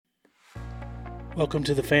Welcome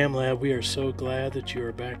to the Fam Lab. We are so glad that you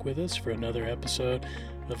are back with us for another episode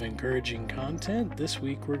of encouraging content. This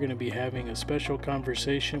week we're going to be having a special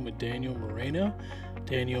conversation with Daniel Moreno.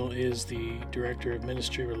 Daniel is the Director of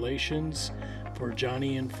Ministry Relations for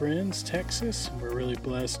Johnny and Friends, Texas. We're really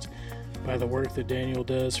blessed by the work that Daniel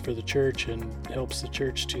does for the church and helps the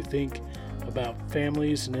church to think about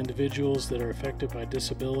families and individuals that are affected by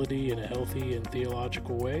disability in a healthy and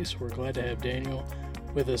theological way. So we're glad to have Daniel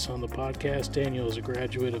with us on the podcast. Daniel is a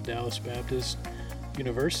graduate of Dallas Baptist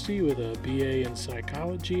University with a BA in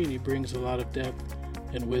psychology, and he brings a lot of depth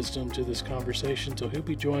and wisdom to this conversation. So he'll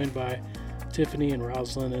be joined by Tiffany and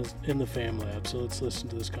Rosalind in the Fam Lab. So let's listen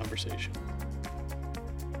to this conversation.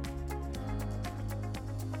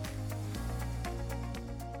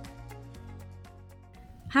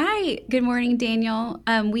 Hi, good morning, Daniel.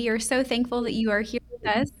 We are so thankful that you are here with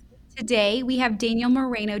us. Today, we have Daniel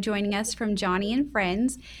Moreno joining us from Johnny and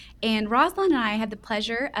Friends. And Rosalind and I had the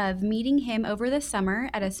pleasure of meeting him over the summer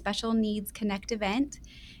at a Special Needs Connect event.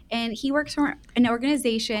 And he works for an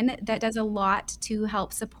organization that does a lot to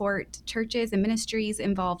help support churches and ministries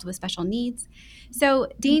involved with special needs. So,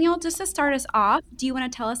 Daniel, just to start us off, do you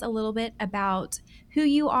want to tell us a little bit about who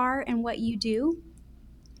you are and what you do?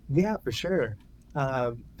 Yeah, for sure.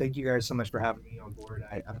 Thank you guys so much for having me on board.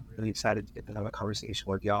 I'm really excited to get to have a conversation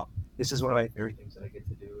with y'all. This is one of my favorite things that I get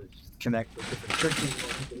to do is just connect with different churches and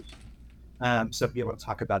organizations. So to be able to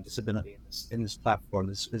talk about disability in this platform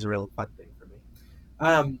is a real fun thing for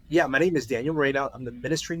me. Yeah, my name is Daniel Moreno. I'm the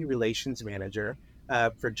Ministry Relations Manager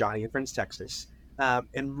for Johnny and Friends Texas.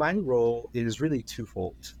 And my role is really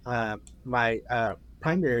twofold. My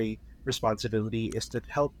primary responsibility is to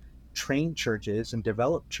help train churches and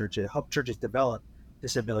help churches develop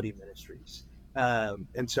disability ministries.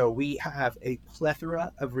 And so we have a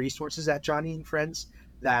plethora of resources at Johnny and Friends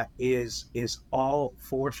that is all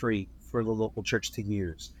for free for the local church to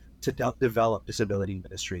use to develop disability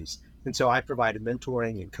ministries. And so I provide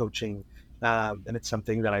mentoring and coaching, and it's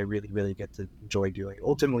something that I really, really get to enjoy doing.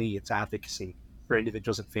 Ultimately, it's advocacy for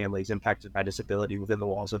individuals and families impacted by disability within the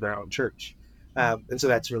walls of their own church. And so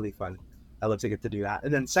that's really fun. I love to get to do that.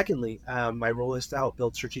 And then secondly, my role is to help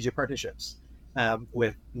build strategic partnerships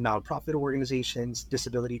with nonprofit organizations,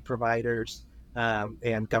 disability providers,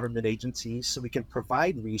 and government agencies so we can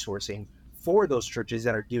provide resourcing for those churches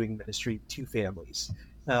that are doing ministry to families.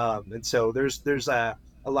 And so there's a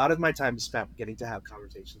lot of my time is spent getting to have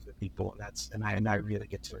conversations with people, and I really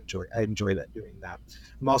get to enjoy that doing that.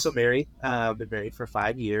 I'm also married. Been married for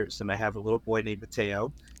 5 years, and I have a little boy named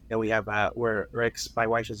Mateo, and we have my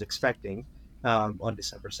wife is expecting on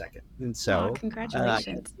December 2nd, and Oh, so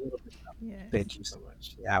congratulations. Yes. thank you so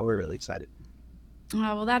much. Yeah, we're really excited.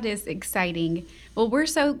 Oh, well, that is exciting. Well, we're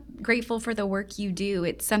so grateful for the work you do.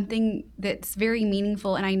 It's something that's very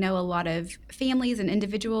meaningful. And I know a lot of families and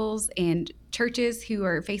individuals and churches who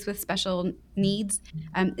are faced with special needs.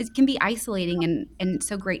 It can be isolating, and it's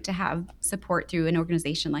so great to have support through an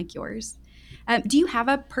organization like yours. Do you have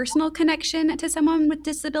a personal connection to someone with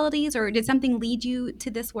disabilities, or did something lead you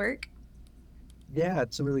to this work? Yeah,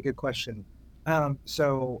 it's a really good question.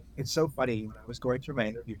 So it's so funny. When I was going through my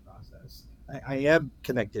interview process, I am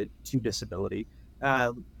connected to disability,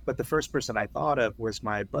 but the first person I thought of was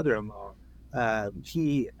my brother-in-law.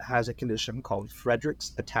 He has a condition called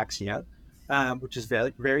Friedreich's ataxia, which is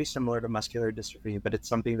very, very similar to muscular dystrophy, but it's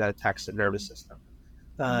something that attacks the nervous system.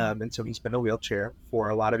 And so he's been in a wheelchair for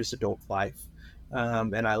a lot of his adult life.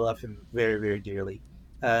 And I love him very, very dearly.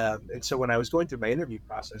 And so when I was going through my interview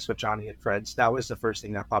process with Johnny and Friends, that was the first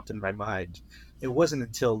thing that popped in my mind. It wasn't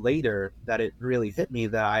until later that it really hit me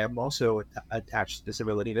that I am also attached to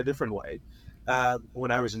disability in a different way.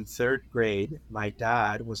 When I was in third grade, my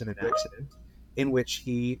dad was in an accident in which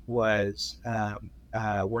he was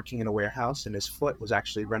working in a warehouse, and his foot was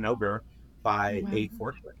actually run over by Wow. a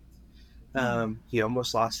forklift. He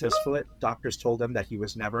almost lost his foot. Doctors told him that he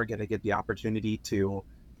was never going to get the opportunity to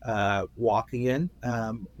walk again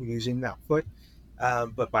using that foot.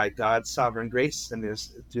 But by God's sovereign grace and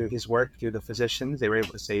through his work, through the physicians, they were able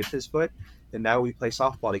to save his foot. And now we play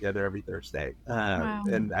softball together every Thursday. Wow.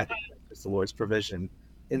 And I think that's just the Lord's provision.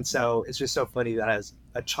 And so it's just so funny that as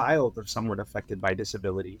a child of someone affected by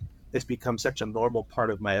disability, it's become such a normal part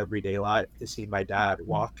of my everyday life to see my dad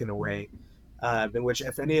walk in a way in which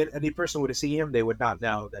if any person were to see him, they would not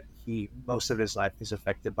know that he most of his life is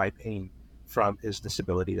affected by pain from his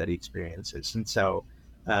disability that he experiences. And so,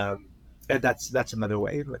 and that's another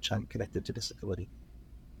way in which I'm connected to disability.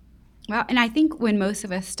 Well, and I think when most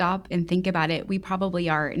of us stop and think about it, we probably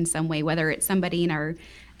are in some way, whether it's somebody in our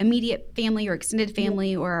immediate family or extended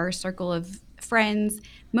family or our circle of friends,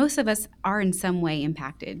 most of us are in some way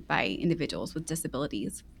impacted by individuals with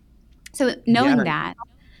disabilities. So knowing Yeah. that,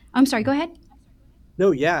 I'm sorry, go ahead.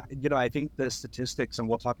 No, yeah. I think the statistics, and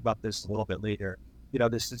we'll talk about this a little bit later,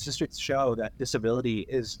 the statistics show that disability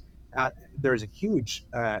is, there's a huge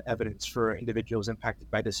evidence for individuals impacted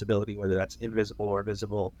by disability, whether that's invisible or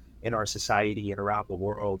visible in our society and around the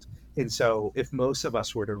world. And so if most of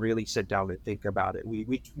us were to really sit down and think about it,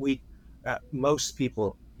 most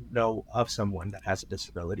people know of someone that has a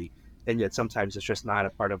disability. And yet sometimes it's just not a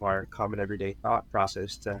part of our common everyday thought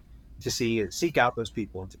process to seek out those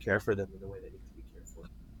people and to care for them in the way they need to be cared for.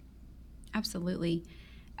 Absolutely.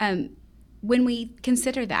 Um, when we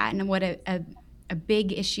consider that and what a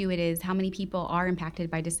big issue it is, how many people are impacted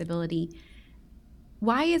by disability,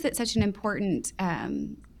 why is it such an important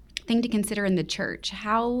thing to consider in the church?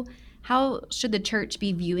 How should the church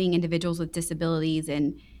be viewing individuals with disabilities,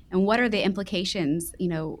 and what are the implications,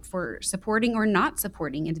 for supporting or not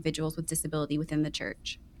supporting individuals with disability within the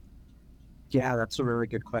church? Yeah, that's a really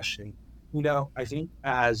good question. I think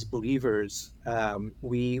as believers,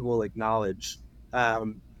 we will acknowledge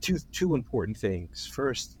two important things.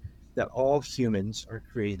 First, that all humans are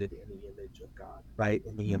created in the image of God, right?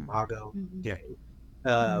 In the imago Mhm. Dei.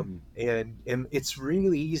 And it's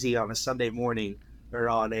really easy on a Sunday morning or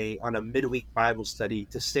on a midweek Bible study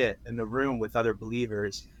to sit in a room with other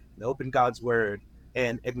believers and open God's word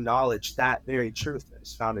and acknowledge that very truth that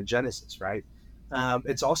is found in Genesis, right?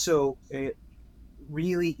 It's also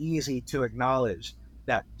really easy to acknowledge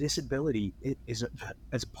that disability is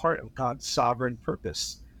as a part of God's sovereign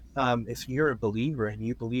purpose. If you're a believer and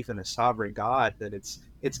you believe in a sovereign God, then it's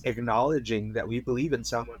acknowledging that we believe in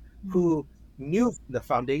someone Mhm. who knew the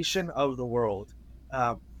foundation of the world,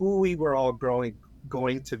 who we were all going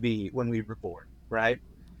to be when we were born, right?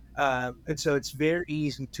 And so it's very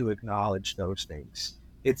easy to acknowledge those things.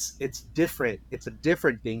 It's different. It's a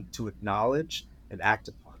different thing to acknowledge and act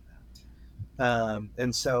upon that.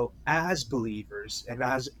 And so, as believers and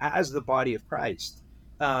as the body of Christ,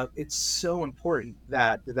 it's so important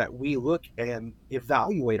that we look and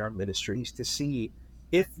evaluate our ministries to see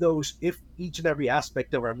if each and every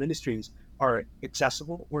aspect of our ministries are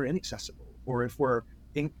accessible or inaccessible, or if we're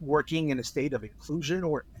working in a state of inclusion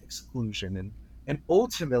or exclusion. And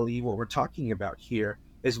ultimately, what we're talking about here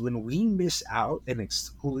is when we miss out and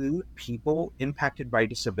exclude people impacted by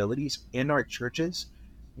disabilities in our churches,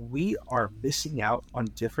 we are missing out on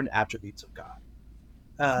different attributes of God.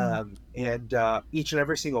 And each and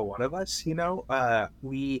every single one of us,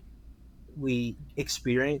 we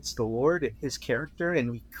experience the Lord and His character,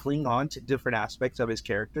 and we cling on to different aspects of His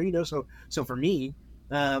character. So for me,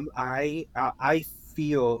 I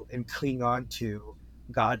feel and cling on to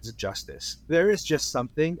God's justice. There is just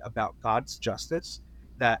something about God's justice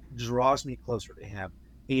that draws me closer to Him.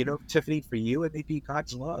 And, Tiffany, for you, it may be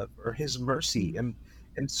God's love or His mercy, Mhm.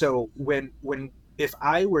 and so when if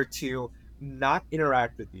I were to not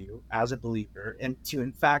interact with you as a believer and to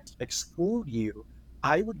in fact exclude you,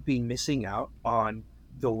 I would be missing out on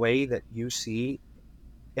the way that you see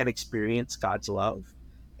and experience God's love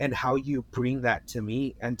and how you bring that to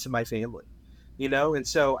me and to my family. And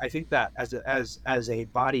so I think that as a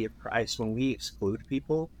body of Christ, when we exclude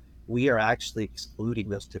people, we are actually excluding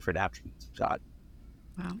those different attributes of God.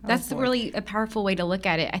 Wow. Oh That's boy. really a powerful way to look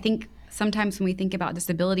at it. I think sometimes when we think about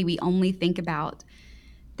disability, we only think about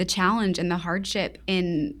the challenge and the hardship.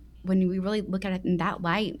 And when we really look at it in that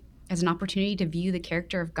light as an opportunity to view the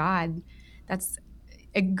character of God, that's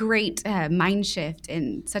a great mind shift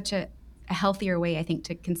and such a healthier way, I think,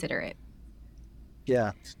 to consider it.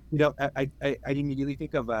 Yeah, I immediately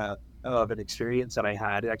think of an experience that I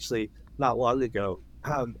had actually not long ago.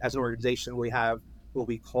 As an organization, we have what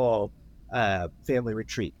we call family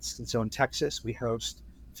retreats, and so in Texas, we host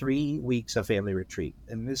 3 weeks of family retreat,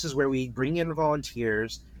 and this is where we bring in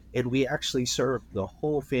volunteers and we actually serve the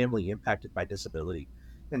whole family impacted by disability.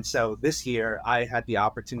 And so this year, I had the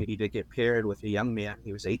opportunity to get paired with a young man.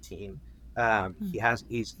 He was 18. He has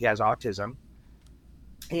autism,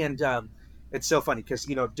 and it's so funny because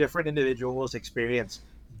different individuals experience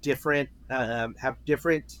have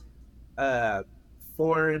different uh,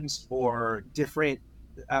 forms or different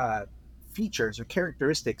uh, features or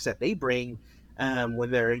characteristics that they bring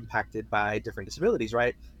when they're impacted by different disabilities,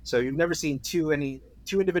 right? So you've never seen two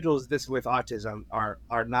individuals this with autism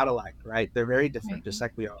are not alike, right? They're very different, Right. just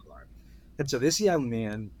like we all are. And so this young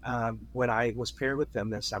man, when I was paired with them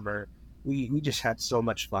this summer, we just had so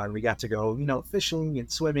much fun. We got to go, fishing and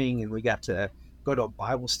swimming, and we got to go to a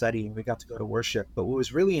Bible study, and we got to go to worship. But what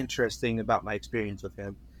was really interesting about my experience with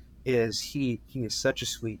him is he is such a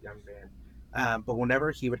sweet young man. But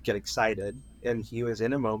whenever he would get excited, and he was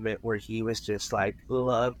in a moment where he was just like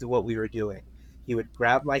loved what we were doing. He would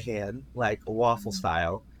grab my hand like a waffle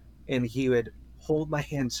style, and he would hold my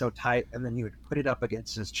hand so tight, and then he would put it up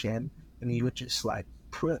against his chin, and he would just like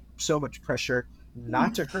put so much pressure,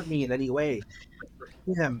 not to hurt me in any way. For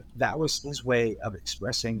him, that was his way of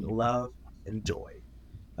expressing love and joy.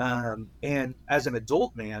 And as an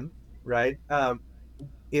adult man, right,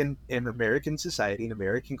 in American society, in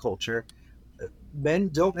American culture, men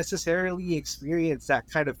don't necessarily experience that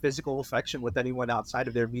kind of physical affection with anyone outside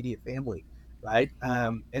of their immediate family, right?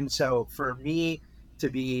 And so for me to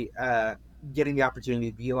be getting the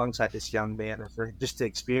opportunity to be alongside this young man, or for just to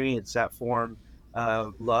experience that form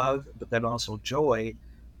of love, but then also joy,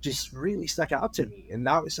 just really stuck out to me. And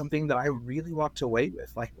that was something that I really walked away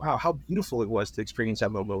with. Like, wow, how beautiful it was to experience that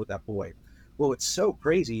moment with that boy. Well, what's so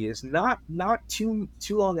crazy is not too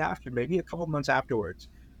long after, maybe a couple months afterwards,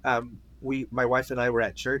 my wife and I were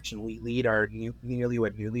at church, and we lead our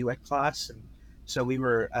newlywed class, and so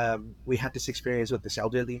we had this experience with this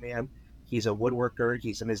elderly man. He's a woodworker.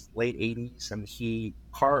 He's in his late 80s, and he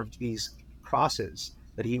carved these crosses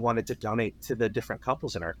that he wanted to donate to the different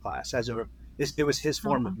couples in our class. It was his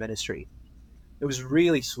form Oh, of ministry. It was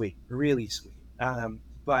really sweet, really sweet.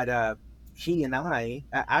 But he and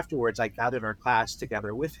afterwards, I gathered our class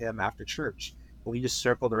together with him after church. And we just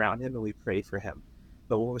circled around him and we prayed for him.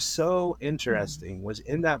 But what was so interesting was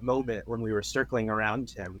in that moment when we were circling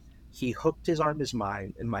around him, he hooked his arm as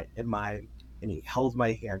mine in mine, and he held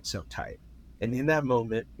my hand so tight. And in that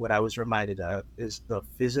moment, what I was reminded of is the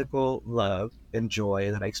physical love and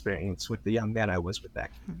joy that I experienced with the young man I was with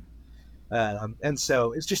that. And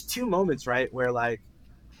so it's just two moments, right, where like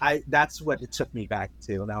that's what it took me back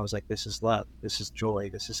to. And I was like, this is love, this is joy,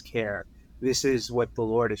 this is care. This is what the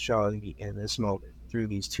Lord is showing me in this moment through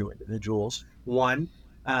these two individuals. One,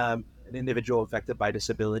 an individual affected by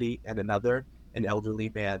disability, and another, an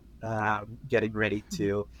elderly man, getting ready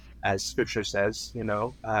to, as scripture says,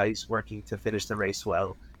 he's working to finish the race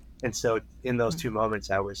well. And so in those two moments,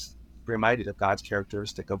 I was reminded of God's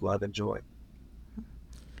characteristic of love and joy.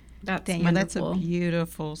 that's Daniel, that's a wonderful.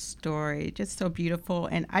 beautiful story. Just so beautiful.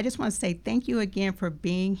 And I just want to say thank you again for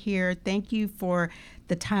being here. Thank you for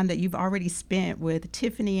the time that you've already spent with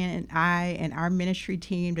Tiffany and I and our ministry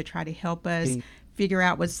team to try to help us Can, figure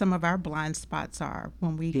out what some of our blind spots are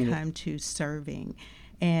when we can come to serving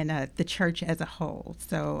and the church as a whole.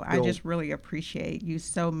 So I you just really appreciate you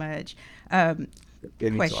so much. it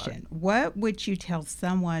means a lot. Question: what would you tell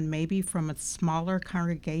someone, maybe from a smaller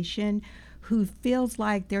congregation, who feels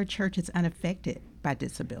like their church is unaffected by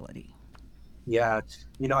disability? Yeah,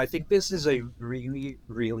 I think this is a really,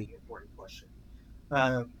 really important question.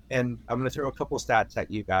 And I'm going to throw a couple stats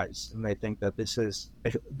at you guys, and I think that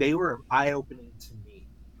they were eye-opening to me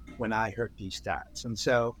when I heard these stats. And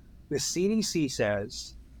so the CDC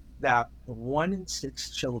says that 1 in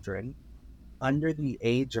 6 children under the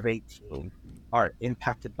age of 18 are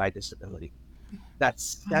impacted by disability.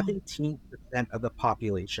 That's Wow. 17% of the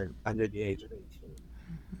population under the age of 18.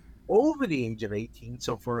 Over the age of 18,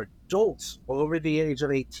 so for adults over the age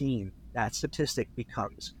of 18, that statistic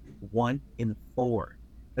becomes 1 in 4.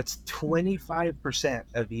 That's 25%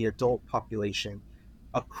 of the adult population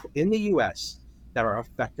in the US that are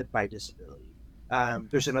affected by disability.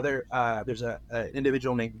 There's an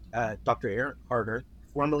individual named Dr. Eric Carter,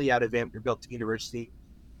 formerly out of Vanderbilt University,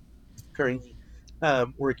 currently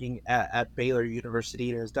working at Baylor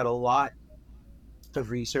University, and has done a lot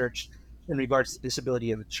of research in regards to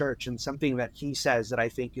disability in the church. And something that he says that I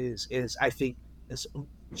think is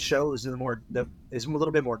shows is a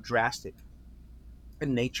little bit more drastic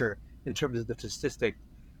in nature in terms of the statistic.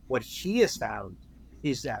 What he has found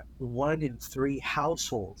is that 1 in 3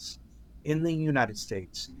 households in the United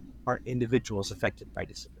States are individuals affected by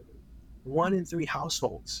disability. 1 in 3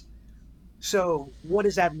 households. So what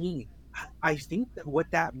does that mean? I think that what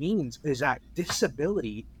that means is that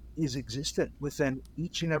disability is existent within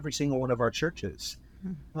each and every single one of our churches.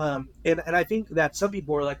 And I think that some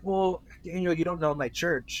people are like, well, Daniel, you don't know my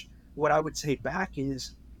church. What I would say back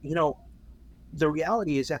is, you know, the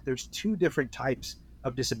reality is that there's two different types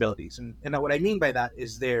of disabilities. And what I mean by that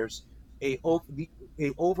is there's a,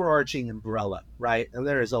 a overarching umbrella, right? And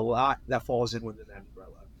there is a lot that falls in within that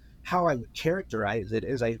umbrella. How I would characterize it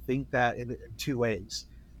is I think that in two ways.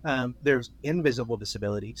 There's invisible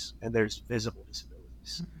disabilities and there's visible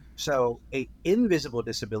disabilities. So a invisible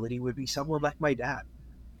disability would be someone like my dad.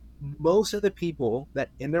 Most of the people that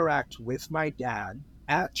interact with my dad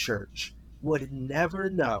at church would never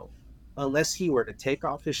know, unless he were to take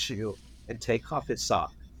off his shoe and take off his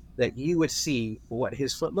sock, that you would see what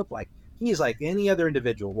his foot looked like. He's like any other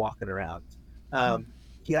individual walking around.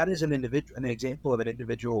 that is an example of an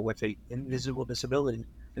individual with an invisible disability.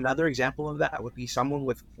 Another example of that would be someone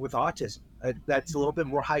with autism. That's a little bit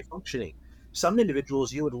more high functioning. Some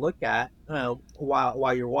individuals you would look at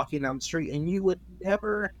while you're walking down the street, and you would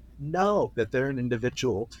never know that they're an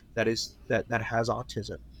individual that has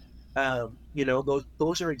autism.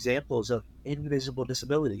 Those are examples of invisible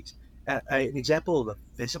disabilities. An example of a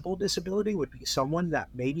visible disability would be someone that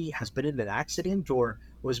maybe has been in an accident or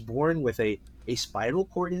was born with a spinal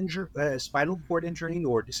cord injury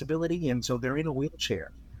or disability, and so they're in a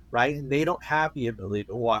wheelchair, right? And they don't have the ability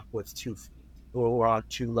to walk with 2 feet or on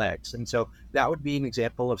 2 legs, and so that would be an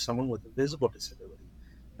example of someone with a visible disability.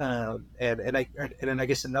 And then I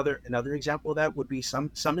guess another example of that would be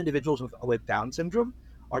some individuals with Down syndrome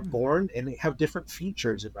are born and they have different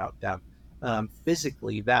features about them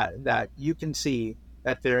physically that you can see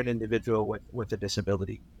that they're an individual with a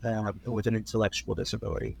disability, with an intellectual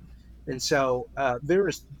disability. And so uh,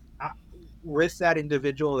 with that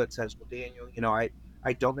individual that says, well, Daniel,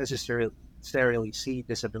 I don't necessarily see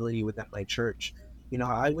disability within my church.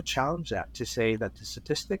 I would challenge that to say that the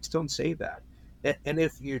statistics don't say that. And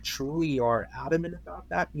if you truly are adamant about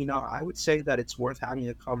that, I would say that it's worth having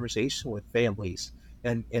a conversation with families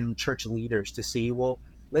and church leaders to see, well,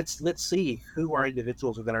 let's see who are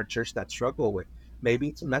individuals within our church that struggle with. Maybe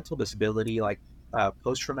it's a mental disability like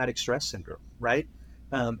post-traumatic stress syndrome, right?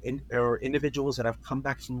 Or individuals that have come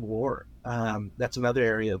back from war. That's another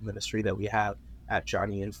area of ministry that we have at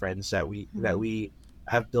Johnny and Friends that we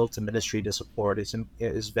have built a ministry to support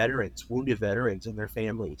is veterans, wounded veterans and their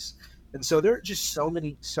families. And so there are just so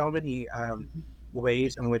many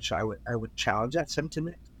ways in which I would challenge that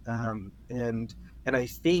sentiment. And I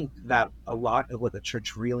think that a lot of what the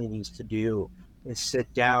church really needs to do is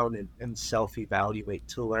sit down and self-evaluate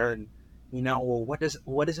to learn, well, what does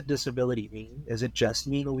a disability mean? Does it just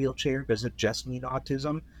mean a wheelchair? Does it just mean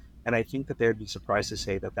autism? And I think that they'd be surprised to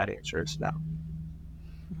say that answer is no.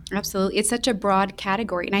 Absolutely. It's such a broad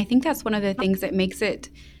category. And I think that's one of the things that makes it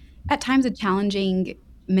at times a challenging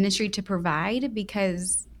ministry to provide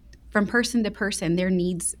because from person to person, their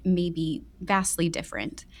needs may be vastly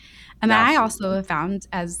different. I also Absolutely. have found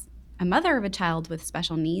as a mother of a child with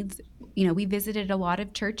special needs, we visited a lot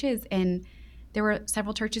of churches and there were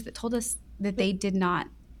several churches that told us that they did not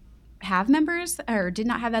have members or did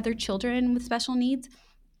not have other children with special needs.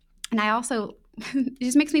 And I also, it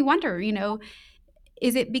just makes me wonder,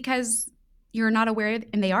 is it because you're not aware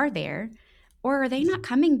and they are there? Or are they not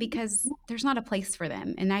coming because there's not a place for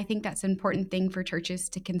them? And I think that's an important thing for churches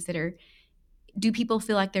to consider. Do people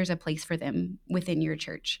feel like there's a place for them within your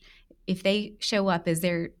church? If they show up, is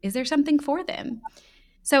there something for them?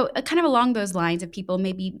 So, kind of along those lines of people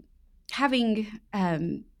maybe having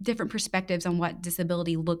different perspectives on what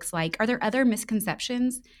disability looks like, are there other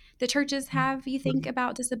misconceptions that churches have, you think,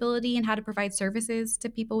 about disability and how to provide services to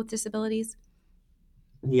people with disabilities?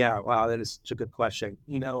 Yeah, wow, that is such a good question.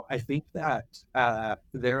 I think that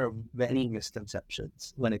there are many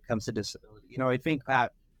misconceptions when it comes to disability. I think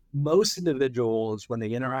that most individuals, when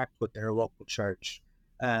they interact with their local church,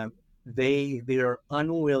 um, they are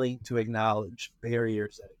unwilling to acknowledge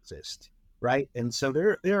barriers that exist, right? And so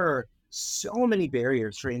there are so many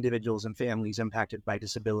barriers for individuals and families impacted by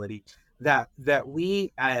disability that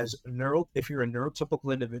we as if you're a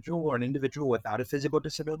neurotypical individual or an individual without a physical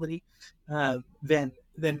disability,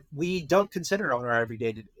 then we don't consider on our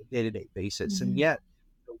everyday day-to-day basis. And Mhm. yet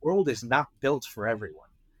the world is not built for everyone.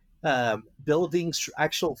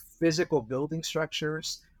 Actual physical building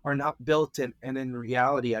structures are not built and in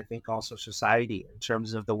reality, I think also society in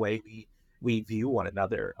terms of the way we view one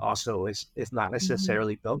another also is not Mhm.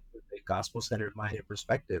 necessarily built with a gospel-centered minded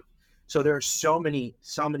perspective. So there are so many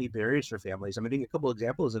barriers for families. I mean, a couple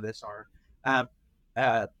examples of this are um,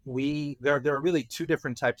 there are really two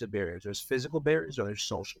different types of barriers. There's physical barriers or there's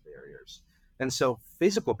social barriers. And so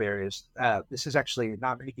physical barriers, this is actually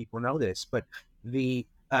not many people know this, but the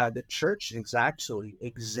church is actually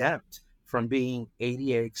exempt from being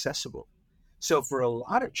ADA accessible. So for a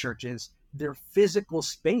lot of churches, their physical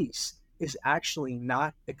space is actually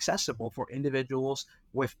not accessible for individuals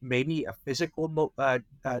with maybe a physical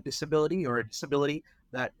disability or a disability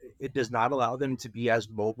that it does not allow them to be as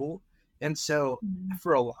mobile. And so Mhm.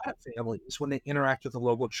 for a lot of families, when they interact with a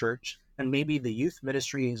local church and maybe the youth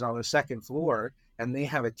ministry is on the second floor and they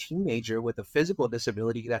have a teenager with a physical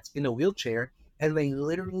disability that's in a wheelchair, and they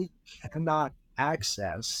literally cannot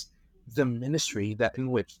access the ministry that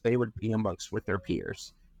in which they would be amongst with their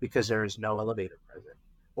peers because there is no elevator present,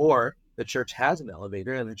 or the church has an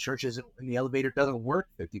elevator and the elevator doesn't work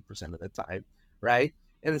 50% of the time, right?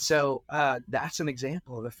 And so that's an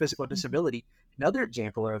example of a physical disability Another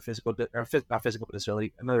example of a not physical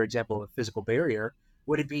disability, another example of a physical barrier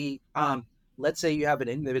would be, let's say you have an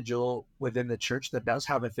individual within the church that does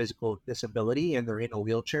have a physical disability and they're in a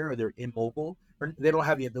wheelchair or they're immobile or they don't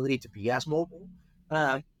have the ability to be as mobile,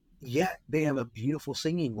 uh, yet they have a beautiful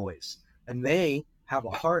singing voice and they have a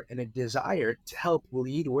heart and a desire to help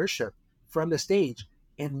lead worship from the stage.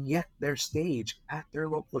 And yet their stage at their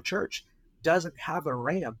local church doesn't have a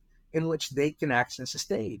ramp in which they can access a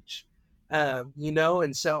stage.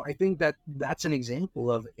 And so I think that that's an example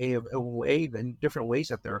of a way, in different ways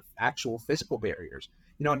that there are actual physical barriers.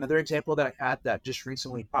 Another example that I had that just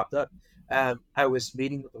recently popped up. I was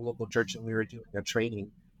meeting with a local church and we were doing a training.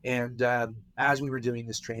 And as we were doing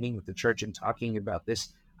this training with the church and talking about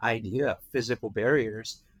this idea of physical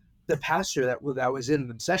barriers, the pastor that was in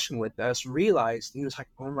the session with us realized, he was like,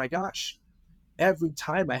 "Oh my gosh, every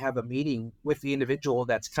time I have a meeting with the individual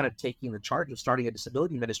that's kind of taking the charge of starting a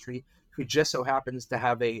disability ministry, who just so happens to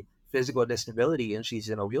have a physical disability and she's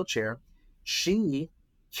in a wheelchair, she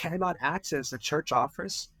cannot access the church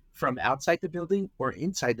office from outside the building or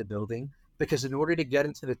inside the building because in order to get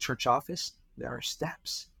into the church office, there are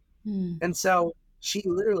steps. And so she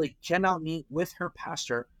literally cannot meet with her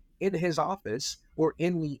pastor in his office or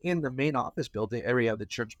in the main office building area of the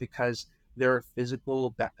church because there are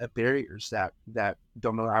physical barriers that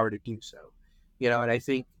don't allow her to do so. And I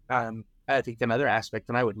think another aspect,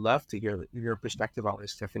 and I would love to hear your perspective on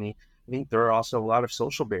this, Tiffany. I think there are also a lot of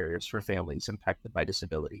social barriers for families impacted by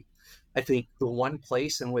disability. I think the one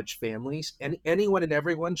place in which families and anyone and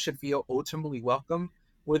everyone should feel ultimately welcome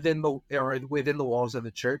within the walls of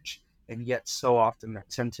the church, and yet so often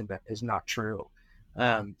that sentiment is not true.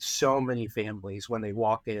 So many families, when they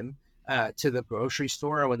walk in to the grocery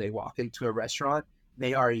store or when they walk into a restaurant,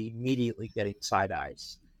 they are immediately getting side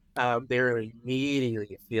eyes. They're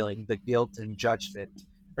immediately feeling the guilt and judgment,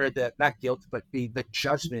 or the not guilt, but the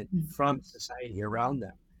judgment from society around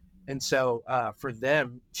them. And so for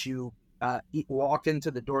them to walk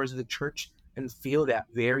into the doors of the church and feel that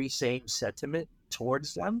very same sentiment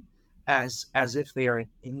towards them as if they are an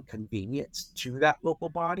inconvenience to that local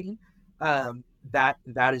body,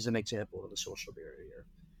 that is an example of a social barrier,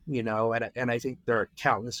 and I think there are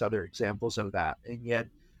countless other examples of that. And yet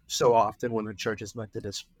so often when the church is meant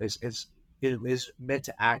to is meant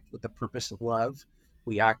to act with the purpose of love,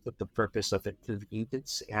 we act with the purpose of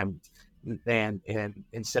inconvenience, and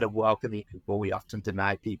instead of welcoming people, we often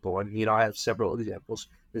deny people. And I have several examples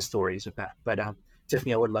and stories of that. But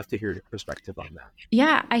Tiffany, I would love to hear your perspective on that.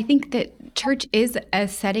 Yeah, I think that church is a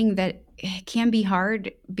setting that can be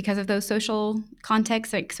hard because of those social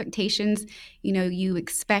contexts or expectations. You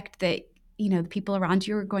expect that, the people around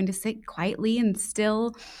you are going to sit quietly and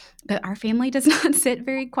still, but our family does not sit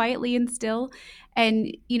very quietly and still.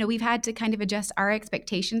 And, we've had to kind of adjust our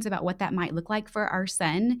expectations about what that might look like for our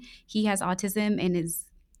son. He has autism and is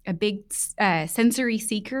a big sensory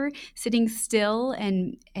seeker. Sitting still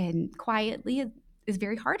and quietly is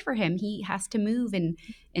very hard for him. He has to move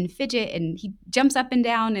and fidget, and he jumps up and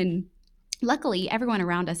down. And luckily, everyone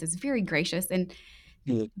around us is very gracious.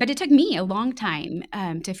 But it took me a long time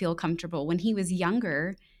to feel comfortable. When he was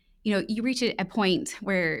younger, you reach a point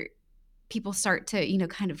where people start to,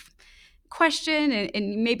 kind of question,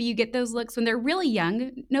 and maybe you get those looks when they're really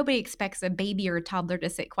young. Nobody expects a baby or a toddler to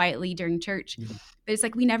sit quietly during church. But it's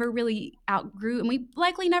like we never really outgrew, and we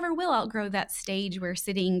likely never will outgrow that stage where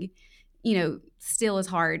sitting still is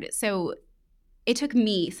hard. So it took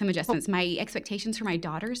me some adjustments. My expectations for my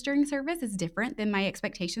daughters during service is different than my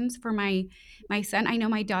expectations for my son. I know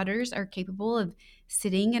my daughters are capable of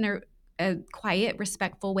sitting in a quiet,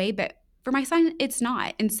 respectful way, but for my son, it's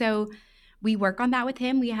not. And so we work on that with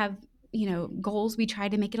him. We have, goals. We try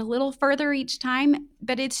to make it a little further each time,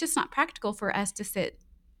 but it's just not practical for us to sit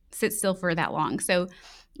still for that long. So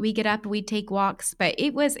we get up, we take walks, but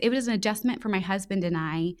it was an adjustment for my husband and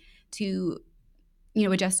I to,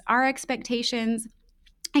 adjust our expectations.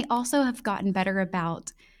 I also have gotten better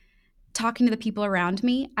about talking to the people around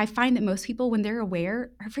me. I find that most people, when they're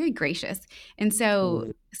aware, are very gracious. And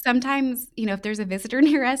so sometimes, if there's a visitor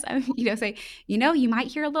near us, say, you might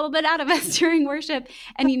hear a little bit out of us during worship.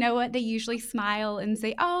 And you know what? They usually smile and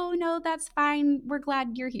say, "Oh, no, that's fine. We're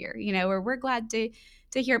glad you're here," or "We're glad to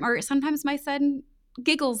hear him." Or sometimes my son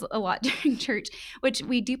giggles a lot during church, which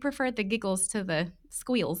we do prefer the giggles to the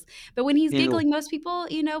squeals. But when he's giggling, most people,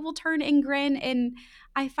 will turn and grin. And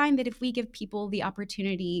I find that if we give people the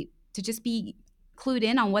opportunity to just be clued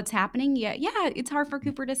in on what's happening, yeah, it's hard for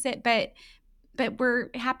Cooper to sit, but we're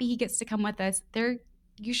happy he gets to come with us. They're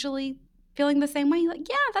usually feeling the same way, like,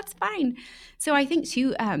 yeah, that's fine. So I think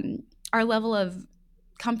too, our level of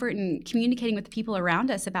comfort in communicating with the people around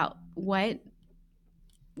us about what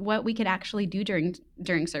what we could actually do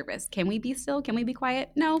during service. Can we be still? Can we be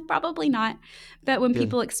quiet? No, probably not. But when Yeah.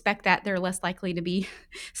 people expect that, they're less likely to be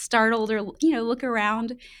startled or look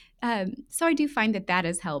around. So I do find that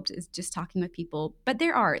has helped, is just talking with people. But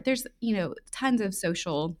there's tons of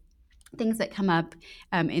social things that come up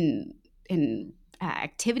in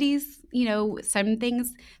activities. Some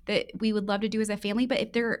things that we would love to do as a family, but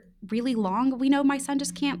if they're really long, we know my son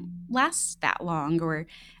just can't last that long. Or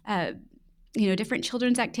different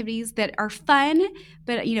children's activities that are fun,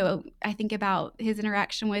 but I think about his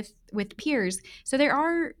interaction with peers. So there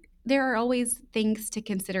are always things to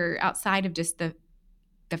consider outside of just the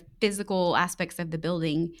physical aspects of the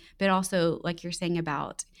building, but also, like you're saying,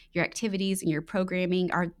 about your activities and your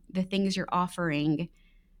programming. Are the things you're offering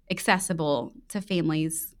accessible to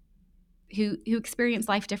families who experience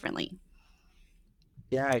life differently?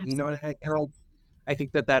 Yeah, you know Absolutely. what, Harold? I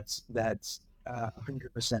think that's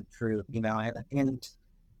 100% true.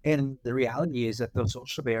 And the reality is that those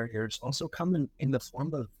social barriers also come in the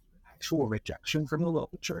form of actual rejection from the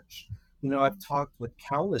local church. I've talked with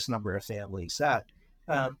countless number of families that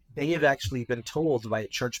they have actually been told by a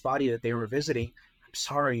church body that they were visiting, "I'm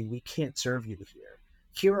sorry, we can't serve you here.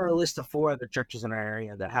 Here are a list of 4 other churches in our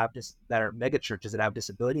area that are mega churches that have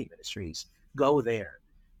disability ministries. Go there."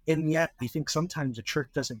 And yet, I think sometimes the church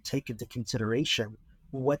doesn't take into consideration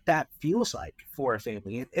what that feels like for a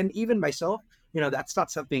family. And even myself, that's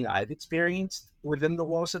not something I've experienced within the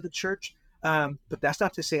walls of the church. But that's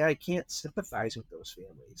not to say I can't sympathize with those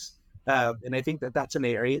families. And I think that that's an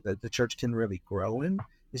area that the church can really grow in,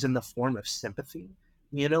 is in the form of sympathy.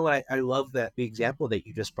 I love that the example that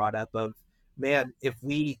you just brought up of, man, if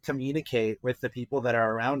we communicate with the people that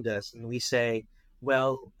are around us and we say,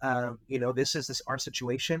 well, this our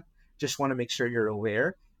situation. Just want to make sure you're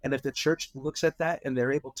aware. And if the church looks at that and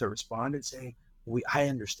they're able to respond and say, I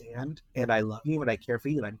understand and I love you and I care for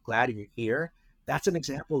you and I'm glad you're here, that's an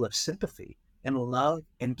example of sympathy and love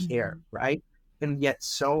and care, Mhm. right? And yet,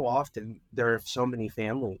 so often there are so many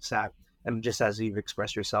families that, and just as you've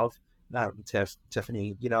expressed yourself,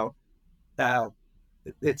 Tiffany, uh,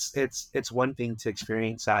 it's one thing to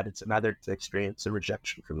experience that; it's another to experience the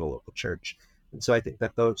rejection from the local church. And so I think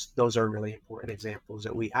that those are really important examples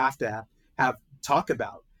that we have to have talk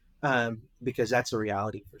about, because that's a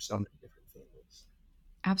reality for so many different families.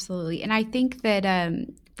 Absolutely. And I think that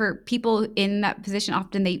for people in that position,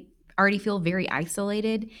 often they already feel very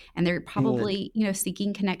isolated, and they're Mm, probably,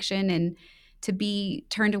 seeking connection, and to be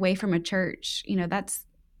turned away from a church,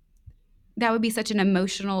 that would be such an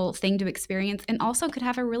emotional thing to experience, and also could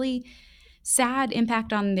have a really sad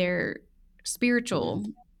impact on their mm. spiritual,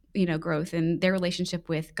 growth and their relationship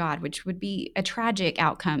with God, which would be a tragic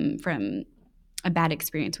outcome from a bad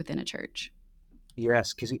experience within a church.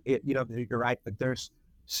 Yes, because you're right, but there's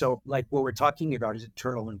so like what we're talking about is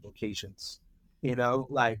eternal implications.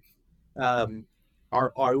 Like, um,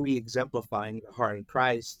 are we exemplifying the heart of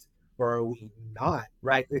Christ or are we not?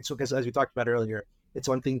 Right? It's because, as we talked about earlier, it's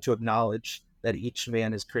one thing to acknowledge that each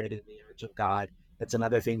man is created in the image of God. It's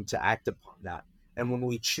another thing to act upon that. And when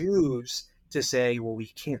we choose to say, "Well, we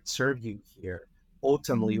can't serve you here,"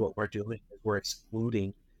 ultimately, Mhm. what we're doing is we're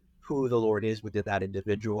excluding who the Lord is within that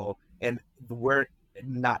individual, and we're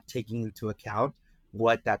not taking into account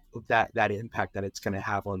what that impact that it's going to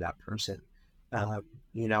have on that person. Um,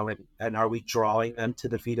 and are we drawing them to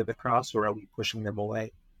the feet of the cross or are we pushing them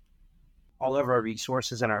away? All of our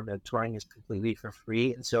resources and our mentoring is completely for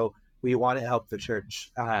free, and so we want to help the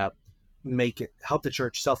church help the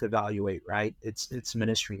church self-evaluate, right? Its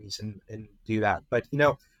ministries and do that. But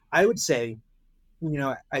I would say,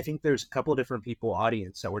 I think there's a couple of different people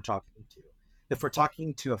audience that we're talking to. If we're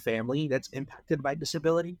talking to a family that's impacted by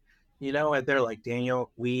disability, and they're like,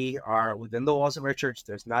 Daniel, we are within the walls of our church.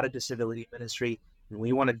 There's not a disability ministry and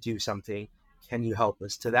we want to do something. Can you help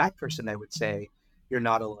us? To that person, I would say, you're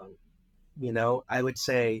not alone. I would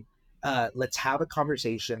say, let's have a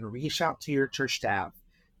conversation, reach out to your church staff,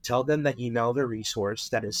 tell them that the resource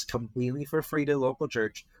that is completely for free to the local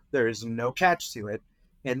church. There is no catch to it.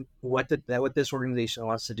 And what this organization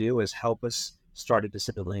wants to do is help us start a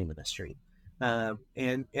disability ministry.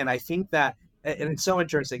 And I think that, and it's so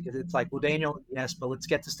interesting because it's like, well, Daniel, yes, but let's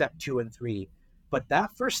get to step 2 and 3. But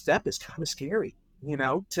that first step is kind of scary,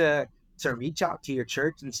 to reach out to your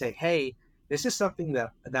church and say, hey, this is something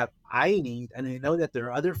that I need, and I know that there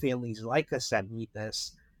are other families like us that need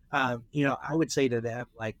this. I would say to them,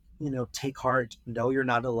 like, take heart, know you're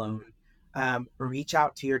not alone. Reach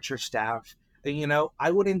out to your church staff. And,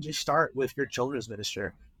 I wouldn't just start with your children's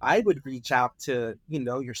minister. I would reach out to,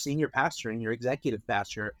 your senior pastor and your executive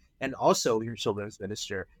pastor, and also your children's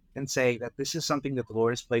minister, and say that this is something that the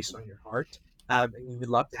Lord has placed on your heart. and we would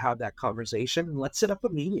love to have that conversation. And let's set up a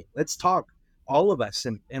meeting. Let's talk, all of us,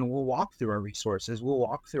 and we'll walk through our resources. We'll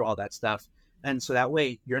walk through all that stuff. And so that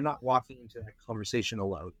way you're not walking into that conversation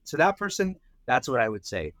alone. So that person, that's what I would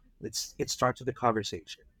say. It starts with a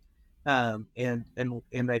conversation. And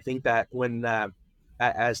I think that when,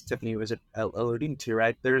 as Tiffany was alluding to,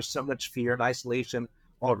 right, there's so much fear and isolation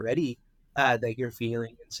already that you're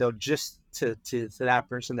feeling. And so just to that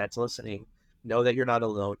person that's listening, know that you're not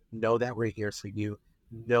alone. Know that we're here for you.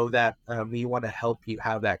 Know that we want to help you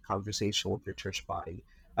have that conversation with your church body.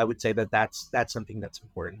 I would say that that's something that's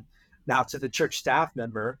important. Now, to the church staff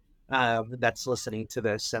member that's listening to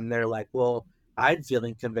this, and they're like, well, I'm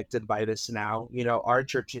feeling convicted by this now. Our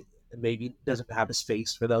church maybe doesn't have a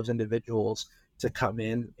space for those individuals to come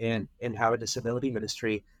in and have a disability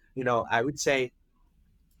ministry. I would say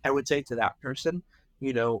to that person,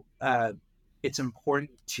 you know, uh, it's important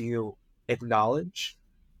to acknowledge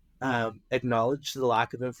acknowledge the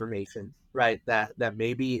lack of information, right? That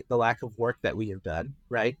maybe the lack of work that we have done,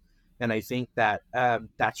 right? And I think that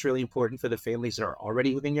that's really important for the families that are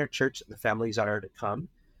already within your church and the families that are to come.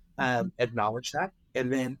 Acknowledge that,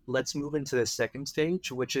 and then let's move into the second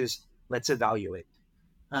stage, which is let's evaluate,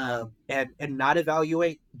 and not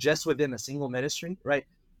evaluate just within a single ministry, right?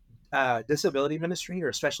 Disability ministry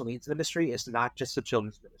or special needs ministry is not just a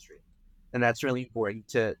children's ministry, and that's really important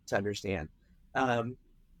to understand. Um,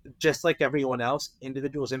 just like everyone else,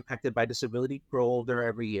 individuals impacted by disability grow older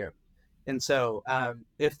every year. And so,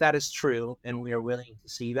 if that is true and we are willing to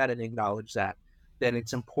see that and acknowledge that, then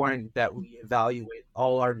it's important that we evaluate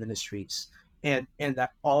all our ministries, and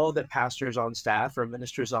that all the pastors on staff or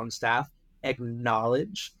ministers on staff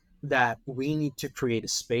acknowledge that we need to create a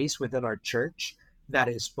space within our church that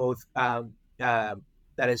is both that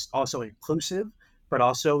is also inclusive, but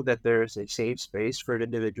also that there's a safe space for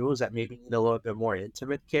individuals that maybe need a little bit more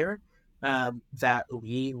intimate care, that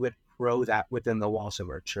we would grow that within the walls of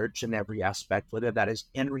our church in every aspect, whether that is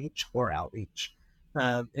in reach or outreach.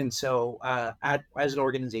 And so, as an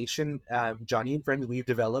organization, Johnny and Friends, we've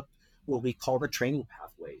developed what we call the training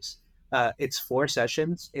pathways. It's 4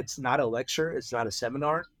 sessions. It's not a lecture. It's not a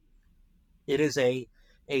seminar. It is a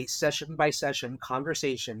session by session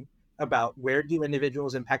conversation about where do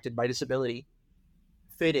individuals impacted by disability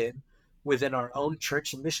fit in within our own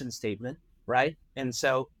church mission statement, right? And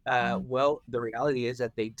so, well, the reality is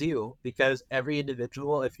that they do, because every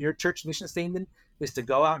individual, if your church mission statement is to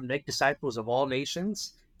go out and make disciples of all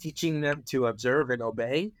nations, teaching them to observe and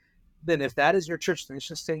obey, then if that is your church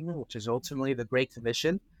mission statement, which is ultimately the Great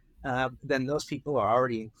Commission, then those people are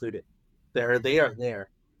already included. They are there.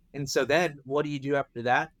 And so then what do you do after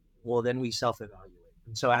that? Well, then we self-evaluate.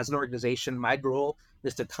 And so as an organization, my goal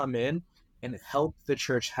is to come in and help the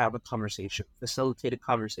church have a conversation, facilitate a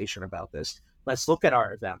conversation about this. Let's look at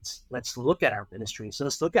our events. Let's look at our ministries.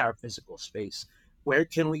 Let's look at our physical space. Where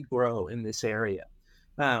can we grow in this area?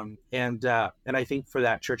 And I think for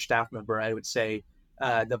that church staff member, I would say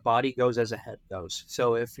the body goes as a head goes.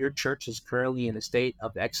 So if your church is currently in a state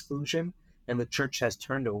of exclusion and the church has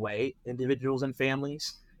turned away individuals and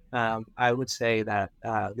families, I would say that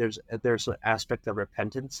there's an aspect of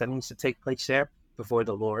repentance that needs to take place there before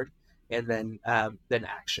the Lord, and then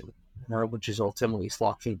action, which is ultimately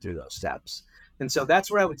walking through those steps. And so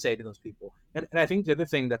that's what I would say to those people. And I think the other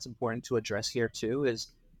thing that's important to address here too is,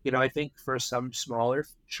 I think for some smaller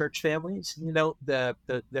church families, their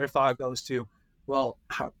thought goes to, well,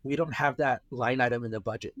 we don't have that line item in the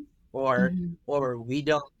budget, or Mm-hmm. or we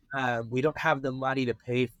don't have the money to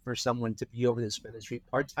pay for someone to be over this ministry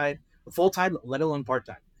part-time, full-time, let alone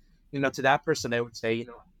part-time. To that person, I would say,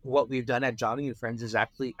 what we've done at Johnny and Friends is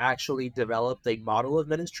actually developed a model of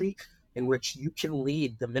ministry in which you can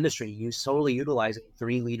lead the ministry, you solely utilizing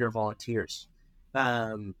 3 leader volunteers.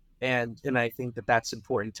 And I think that that's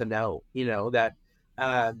important to know, that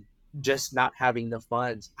um, just not having the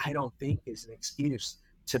funds, I don't think is an excuse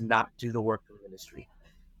to not do the work of ministry.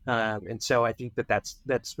 And so I think that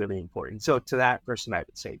that's really important. So to that person, I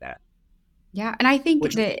would say that, Yeah, and I think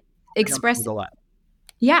which that I know express comes a lot.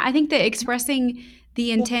 yeah, I think that expressing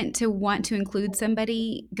the intent to want to include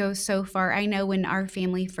somebody goes so far. I know when our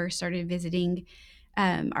family first started visiting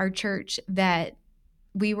our church that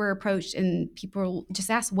we were approached and people just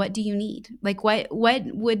asked, "What do you need? Like, what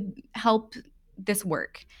would help this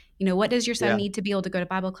work? What does your son Yeah. need to be able to go to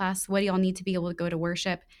Bible class? What do y'all need to be able to go to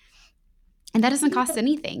worship?" And that doesn't cost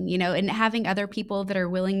anything, and having other people that are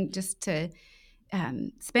willing just to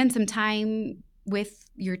spend some time with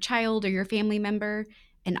your child or your family member.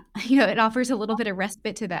 And, it offers a little bit of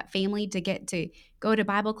respite to that family to get to go to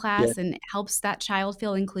Bible Yeah. class, and it helps that child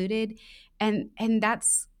feel included. And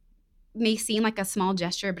that's may seem like a small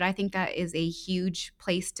gesture, but I think that is a huge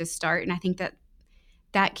place to start. And I think that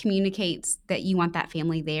that communicates that you want that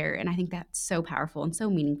family there. And I think that's so powerful and so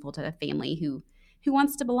meaningful to the family who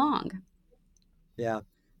wants to belong. Yeah.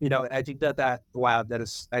 I think wow,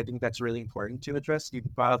 I think that's really important to address. You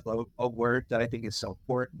brought up a word that I think is so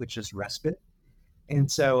important, which is respite. And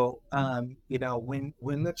so,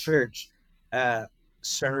 when the church uh,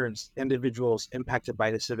 serves individuals impacted by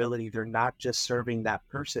disability, they're not just serving that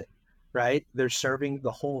person, right? They're serving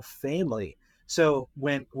the whole family. So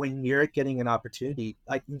when you're getting an opportunity,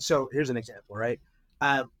 so here's an example, right?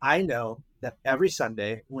 I know that every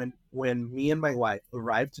Sunday when me and my wife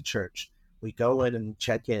arrive to church, we go in and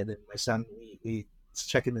check in, and my son, we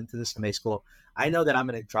check him into the Sunday school. I know that I'm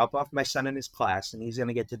going to drop off my son in his class, and he's going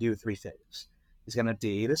to get to do three things. He's going to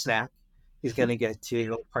eat a snack. He's going to get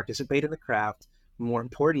to participate in the craft. More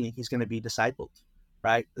importantly, he's going to be discipled,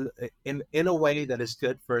 right? In a way that is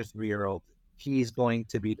good for a 3-year-old. He's going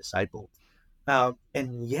to be discipled.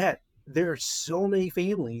 And yet, there are so many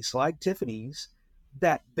families like Tiffany's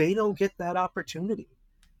that they don't get that opportunity.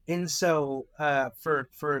 And so,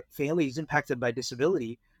 for families impacted by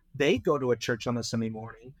disability, they go to a church on a Sunday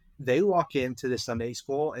morning. They walk into the Sunday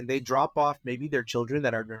school and they drop off maybe their children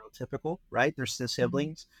that are neurotypical, right? They're the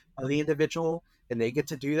siblings of the individual, and they get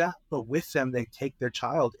to do that. But with them, they take their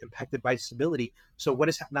child impacted by disability. So, what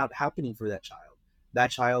is not happening for that child?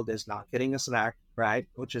 That child is not getting a snack, right?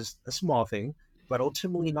 Which is a small thing, but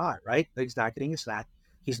ultimately not, right? He's not getting a snack.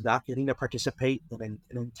 He's not getting to participate in an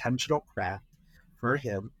intentional craft for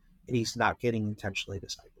him, and he's not getting intentionally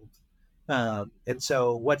discipled. And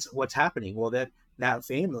so what's happening? Well, that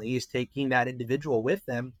family is taking that individual with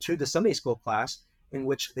them to the Sunday school class in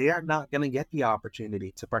which they are not going to get the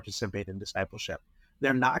opportunity to participate in discipleship.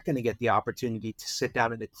 They're not going to get the opportunity to sit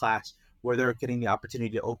down in a class where they're getting the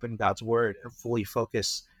opportunity to open God's word and fully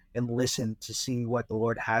focus and listen to see what the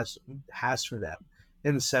Lord has for them.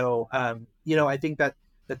 And so, I think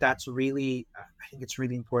that's really, I think it's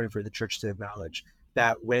really important for the church to acknowledge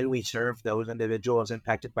that when we serve those individuals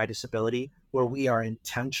impacted by disability, where we are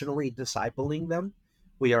intentionally discipling them,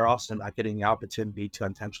 we are also not getting the opportunity to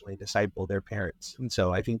intentionally disciple their parents. And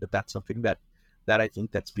so I think that's something that I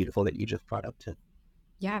think that's beautiful that you just brought up too.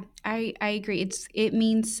 Yeah, I agree. It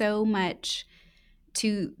means so much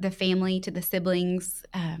to the family, to the siblings,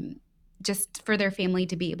 just for their family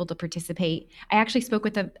to be able to participate. I actually spoke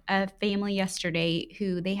with a family yesterday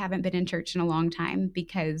who they haven't been in church in a long time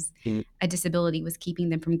because a disability was keeping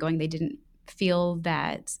them from going. They didn't feel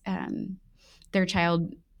that their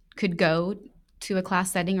child could go to a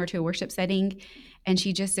class setting or to a worship setting. And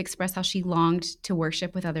she just expressed how she longed to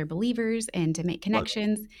worship with other believers and to make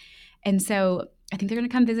connections. And so I think they're going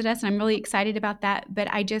to come visit us, and I'm really excited about that. But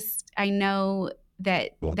I know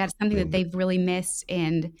that that's something that they've really missed,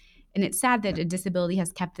 and it's sad that a disability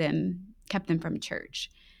has kept them from church.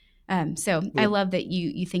 So I love that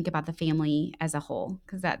you think about the family as a whole,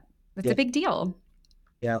 because that's a big deal.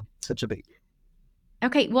 Yeah, such a big deal.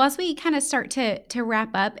 Okay, well, as we kind of start to wrap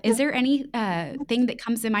up, is there any thing that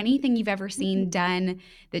comes to mind, anything you've ever seen done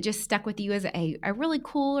that just stuck with you as a really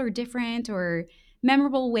cool or different or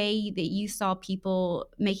memorable way that you saw people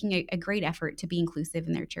making a great effort to be inclusive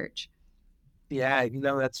in their church? Yeah,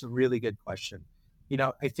 that's a really good question.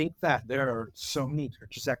 I think that there are so many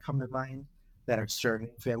churches that come to mind that are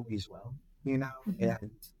serving families well, Mhm.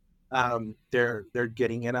 and they're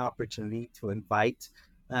getting an opportunity to invite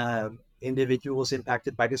individuals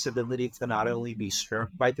impacted by disability to not only be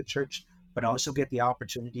served by the church, but also get the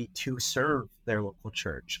opportunity to serve their local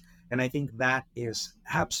church. And I think that is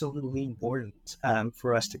absolutely important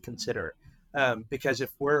for us to consider, because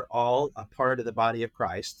if we're all a part of the body of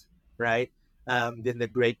Christ, right? Then the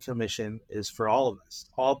Great Commission is for all of us,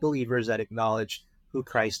 all believers that acknowledge who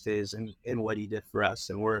Christ is and what he did for us.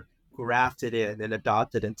 And we're grafted in and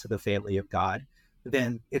adopted into the family of God.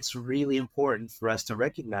 Then it's really important for us to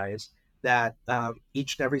recognize that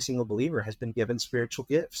each and every single believer has been given spiritual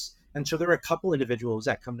gifts. And so there are a couple individuals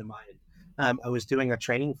that come to mind. I was doing a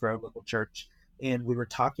training for a local church, and we were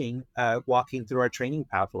walking through our training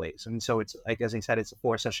pathways. And so it's like, as I said, it's a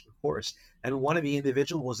 4-session course. And one of the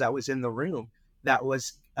individuals that was in the room that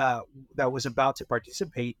was about to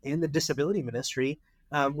participate in the disability ministry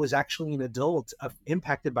was actually an adult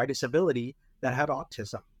impacted by disability that had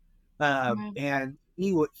autism. Wow. And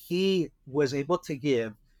he was able to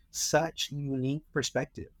give such unique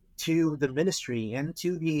perspective to the ministry and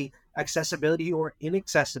to the accessibility or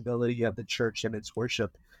inaccessibility of the church and its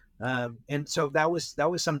worship. And so that was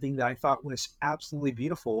something that I thought was absolutely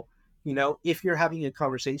beautiful. If you're having a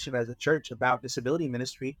conversation as a church about disability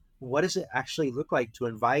ministry, what does it actually look like to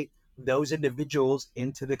invite those individuals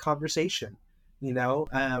into the conversation, so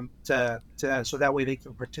that way they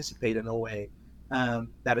can participate in a way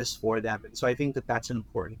that is for them. And so I think that that's an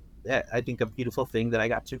important, I think a beautiful thing that I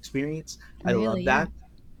got to experience. I Really, love yeah. that.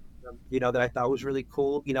 That I thought was really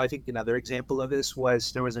cool. I think another example of this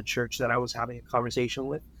was there was a church that I was having a conversation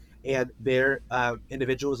with, and they're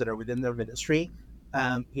individuals that are within their ministry.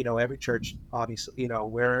 Every church, obviously,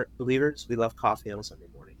 we're believers. We love coffee on a Sunday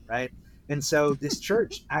morning, right? And so this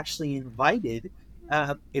church actually invited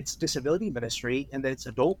its disability ministry and its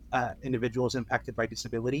adult individuals impacted by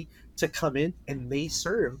disability to come in, and they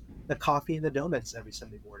serve the coffee and the donuts every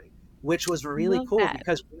Sunday morning, which was really Love cool that.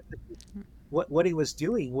 because what he was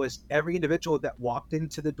doing was every individual that walked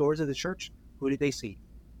into the doors of the church, who did they see?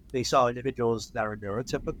 They saw individuals that are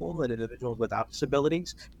neurotypical and individuals without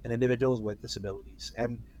disabilities and individuals with disabilities.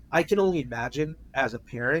 And I can only imagine as a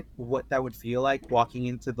parent what that would feel like walking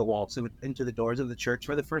into the walls, into the doors of the church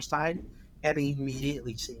for the first time and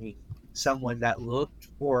immediately seeing someone that looked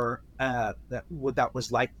or that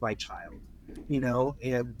was like my child,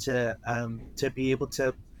 and to be able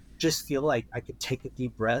to just feel like I could take a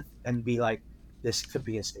deep breath and be like, this could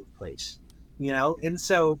be a safe place, And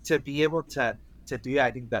so to be able to do that,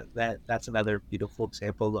 I think that's another beautiful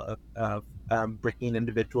example of bringing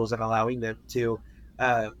individuals and allowing them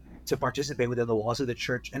uh, to participate within the walls of the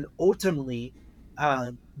church. And ultimately,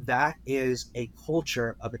 that is a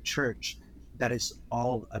culture of a church that is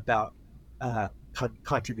all about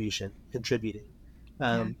contribution, contributing.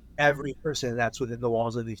 Yeah. Every person that's within the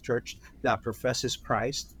walls of the church that professes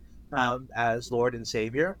Christ as Lord and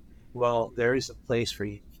Savior, well, there is a place for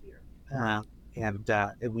you here. And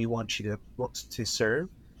we want you to serve,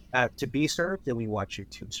 to be served, and we want you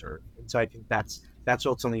to serve. And so I think that's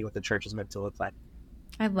ultimately what the church is meant to look like.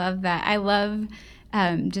 I love that. I love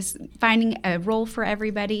just finding a role for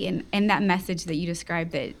everybody, and that message that you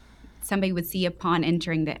described, that somebody would see upon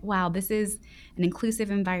entering, that, wow, this is an inclusive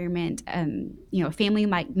environment. A family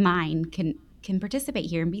like mine can participate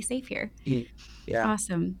here and be safe here. Yeah.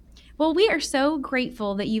 Awesome. Well, we are so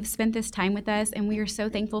grateful that you've spent this time with us, and we are so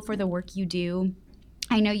thankful for the work you do.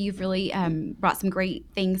 I know you've really brought some great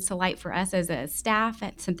things to light for us as a staff,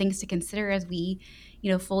 and some things to consider as we,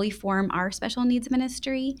 fully form our special needs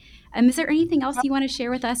ministry. Is there anything else you want to share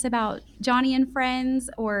with us about Johnny and Friends,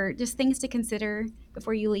 or just things to consider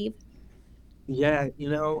before you leave? Yeah,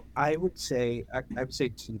 I would say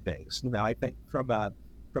two things. I think from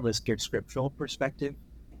a scriptural perspective,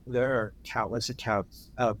 there are countless accounts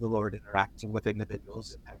of the Lord interacting with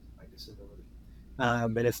individuals impacted by disability.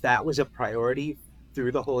 And if that was a priority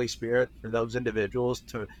through the Holy Spirit for those individuals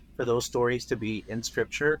for those stories to be in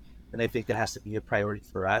Scripture, then I think it has to be a priority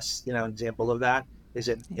for us. An example of that is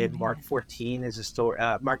in Mark Amen. 14 is a story.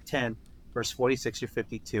 Mark 10, verse 46 through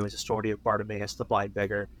 52 is a story of Bartimaeus, the blind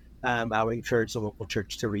beggar. I would encourage the local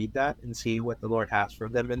church to read that and see what the Lord has for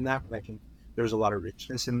them in that. I think there's a lot of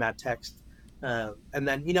richness in that text. And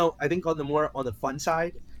then, I think on the fun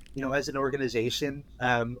side, as an organization,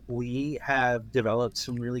 we have developed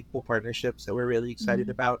some really cool partnerships that we're really excited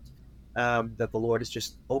Mhm. about. That the Lord has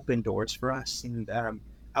just opened doors for us, and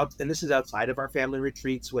this is outside of our family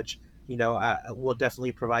retreats, which we'll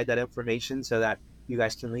definitely provide that information so that you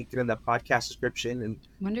guys can link it in the podcast description, and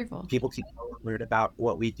Wonderful. people can learn about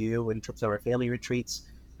what we do in terms of our family retreats,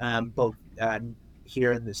 both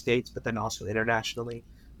here in the States, but then also internationally.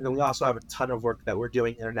 And then we also have a ton of work that we're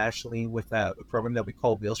doing internationally with a program that we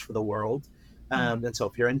call Wheels for the World. Mm. And so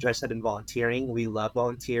if you're interested in volunteering, we love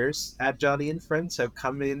volunteers at Johnny and Friends. So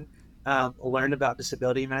come in, learn about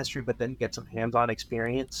disability ministry, but then get some hands-on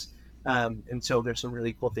experience. And so there's some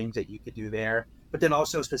really cool things that you could do there. But then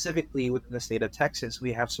also specifically within the state of Texas,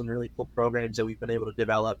 we have some really cool programs that we've been able to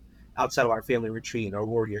develop outside of our family retreat or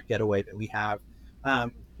warrior getaway that we have.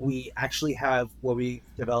 We actually have what we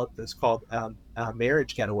developed that's called a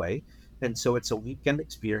marriage getaway. And so it's a weekend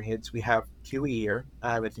experience. We have two a year.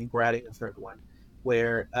 I think we're adding a third one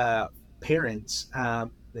where parents,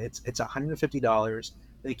 it's $150.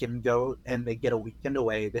 They can go and they get a weekend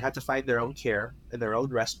away. They have to find their own care and their own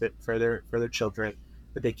respite for their children,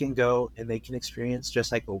 but they can go and they can experience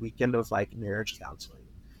just like a weekend of like marriage counseling.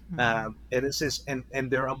 And this is and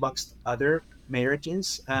they're amongst other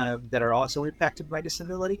marriages that are also impacted by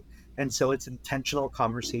disability, and so it's intentional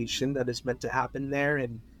conversation that is meant to happen there,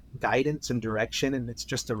 and guidance and direction, and it's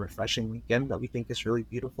just a refreshing weekend that we think is really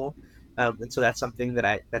beautiful. And so that's something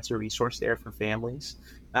that's a resource there for families.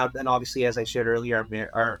 And obviously, as I shared earlier,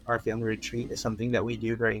 our family retreat is something that we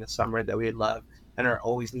do during the summer that we love and are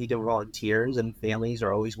always needing volunteers, and families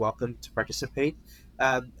are always welcome to participate.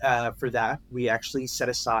 For that, we actually set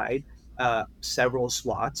aside several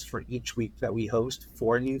slots for each week that we host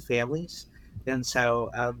for new families. And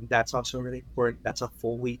so that's also really important. That's a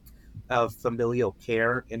full week of familial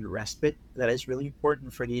care and respite that is really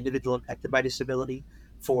important for the individual impacted by disability,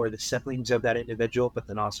 for the siblings of that individual, but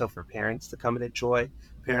then also for parents to come and enjoy.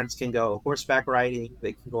 Parents can go horseback riding,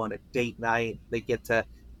 they can go on a date night, they get to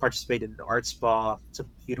participate in an art spa. It's a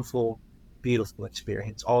beautiful, beautiful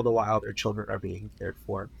experience, all the while their children are being cared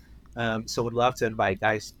for. So would love to invite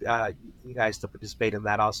you guys to participate in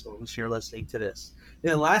that also if you're listening to this.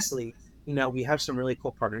 And then lastly, we have some really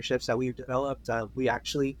cool partnerships that we've developed. We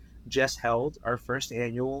actually just held our first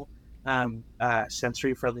annual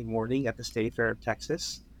sensory friendly morning at the State Fair of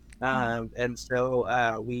Texas. And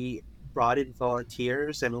so we brought in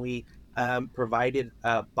volunteers and we provided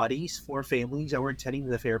buddies for families that were attending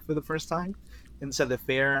the fair for the first time. And so the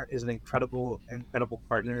fair is an incredible, incredible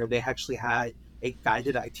partner. They actually had a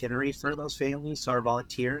guided itinerary for those families. So our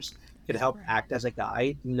volunteers could help Right. act as a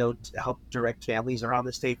guide, to help direct families around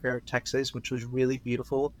the State Fair of Texas, which was really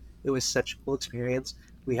beautiful. It was such a cool experience.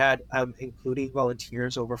 We had, including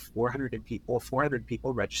volunteers, over 400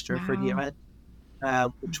 people registered for the Wow.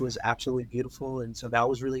 event, which was absolutely beautiful. And so that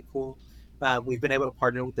was really cool. We've been able to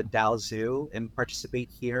partner with the Dallas Zoo and participate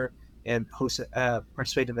here and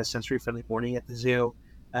participate in the sensory friendly morning at the zoo,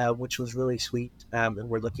 which was really sweet. And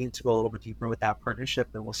we're looking to go a little bit deeper with that partnership,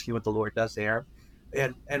 and we'll see what the Lord does there.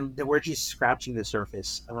 And we're just scratching the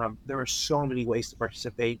surface. There are so many ways to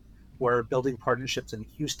participate. We're building partnerships in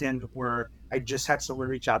Houston, where I just had someone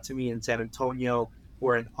reach out to me in San Antonio.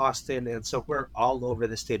 We're in Austin, and so we're all over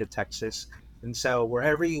the state of Texas. And so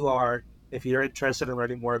wherever you are, if you're interested in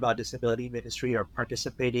learning more about disability ministry or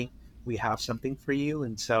participating, we have something for you.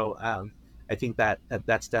 And so I think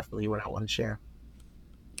that's definitely what I want to share.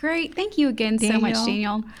 Great. Thank you again so much, Daniel.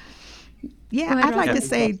 Daniel. Go Yeah, ahead, I'd like Yeah, to Rosalind.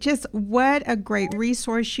 thank you. say just what a great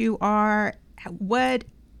resource you are. What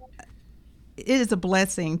it is a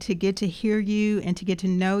blessing to get to hear you and to get to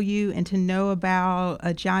know you and to know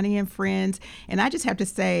about Johnny and Friends. And I just have to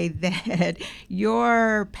say that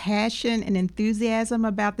your passion and enthusiasm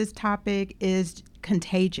about this topic is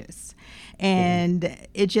contagious. Mhm. And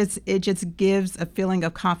it just gives a feeling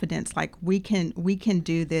of confidence, like we can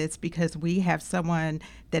do this because we have someone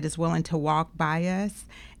that is willing to walk by us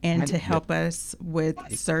and to Yeah. help us with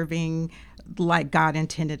serving like God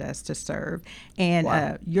intended us to serve. And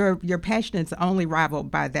Wow. your passion is only rivaled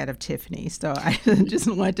by that of Tiffany. So I just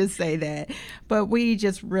want to say that. But we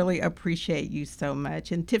just really appreciate you so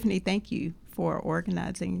much. And Tiffany, thank you for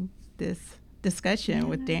organizing this discussion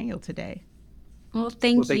with Yeah. Daniel today. Well, Well,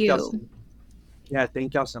 thank thank y'all. you. Yeah,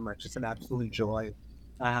 thank y'all so much. It's an absolute joy.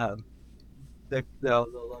 Um, the love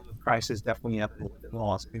of Christ is definitely evident within the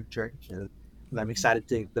Lost Food Church, and I'm excited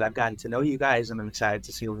that I've gotten to know you guys, and I'm excited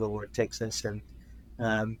to see where the Lord takes us, and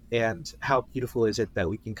how beautiful is it that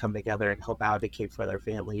we can come together and help advocate for their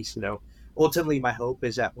families. Ultimately, my hope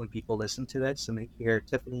is that when people listen to this and they hear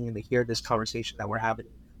Tiffany and they hear this conversation that we're having,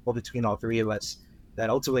 well, between all three of us, that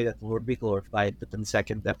ultimately that the Lord be glorified, but then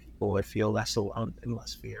second, that people would feel less alone and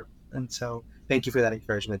less fear. And so, thank you for that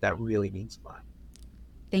encouragement. That really means a lot.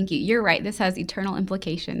 Thank you. You're right. This has eternal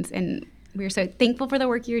implications, and we're so thankful for the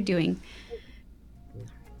work you're doing.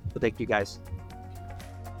 So, thank you guys.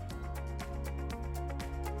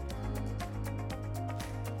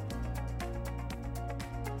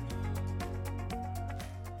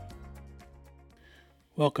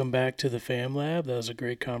 Welcome back to the Fam Lab. That was a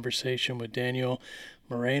great conversation with Daniel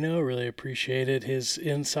Moreno. Really appreciated his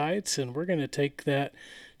insights, and we're going to take that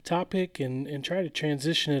topic and try to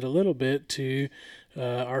transition it a little bit to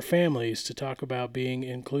our families, to talk about being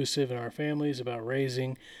inclusive in our families, about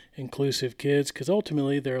raising inclusive kids, because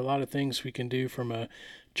ultimately there are a lot of things we can do from a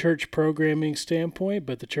church programming standpoint,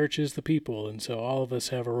 but the church is the people, and so all of us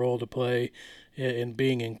have a role to play in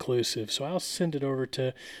being inclusive. So I'll send it over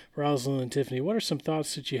to Rosalind and Tiffany. What are some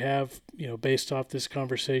thoughts that you have, based off this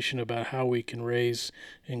conversation about how we can raise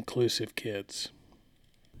inclusive kids?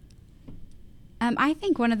 I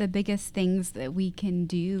think one of the biggest things that we can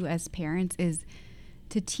do as parents is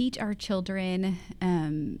to teach our children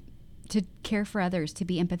to care for others, to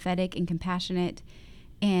be empathetic and compassionate.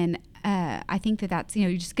 And I think that that's,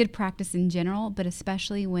 just good practice in general, but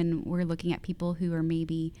especially when we're looking at people who are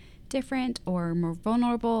maybe different or more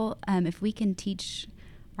vulnerable. If we can teach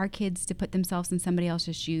our kids to put themselves in somebody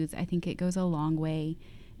else's shoes, I think it goes a long way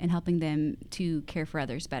in helping them to care for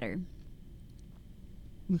others better.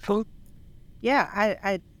 Yeah,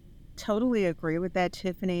 I totally agree with that,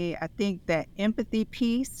 Tiffany. I think that empathy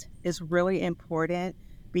piece is really important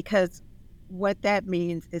because what that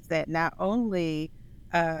means is that not only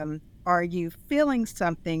are you feeling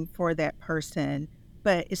something for that person,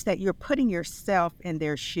 but it's that you're putting yourself in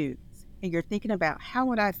their shoes and you're thinking about, how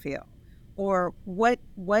would I feel? Or what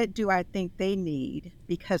do I think they need?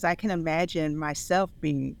 Because I can imagine myself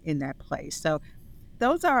being in that place. So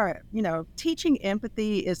those are, teaching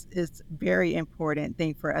empathy is very important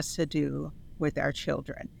thing for us to do with our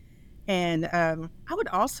children. And I would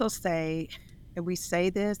also say, and we say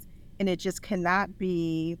this, and it just cannot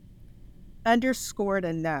be underscored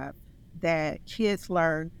enough, that kids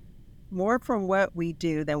learn more from what we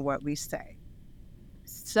do than what we say.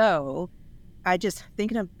 So I just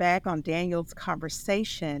thinking back on Daniel's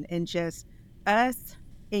conversation and just us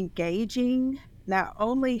engaging, not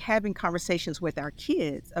only having conversations with our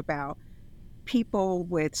kids about people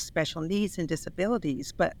with special needs and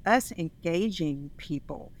disabilities, but us engaging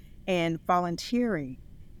people and volunteering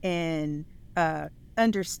and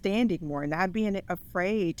understanding more, not being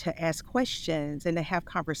afraid to ask questions and to have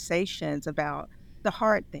conversations about the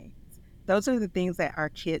hard things. Those are the things that our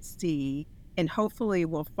kids see and hopefully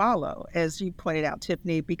will follow, as you pointed out,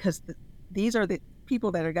 Tiffany, because these are the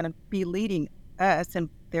people that are going to be leading us, and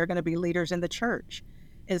they're going to be leaders in the church.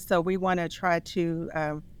 And so we want to try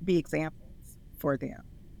to be examples for them.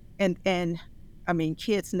 And I mean,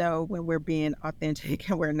 kids know when we're being authentic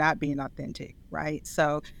and we're not being authentic, right?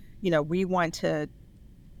 So, we want to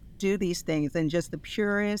do these things in just the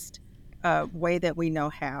purest way that we know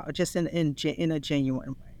how, just in a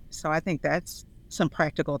genuine way. So I think that's some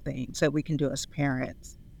practical things that we can do as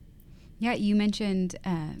parents. Yeah, you mentioned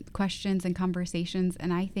questions and conversations,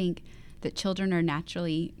 and I think that children are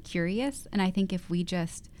naturally curious. And I think if we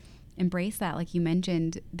just embrace that, like you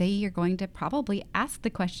mentioned, they are going to probably ask the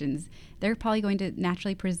questions. They're probably going to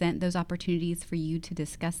naturally present those opportunities for you to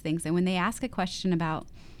discuss things. And when they ask a question about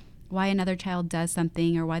why another child does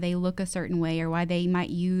something, or why they look a certain way, or why they might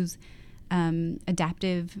use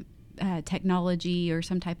adaptive technology or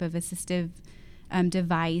some type of assistive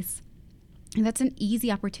device, and that's an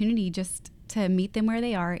easy opportunity just to meet them where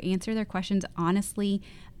they are, answer their questions honestly,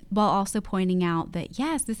 while also pointing out that,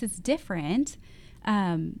 yes, this is different.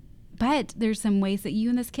 But there's some ways that you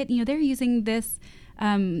and this kid, they're using this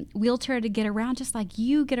wheelchair to get around just like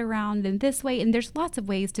you get around in this way. And there's lots of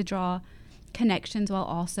ways to draw connections while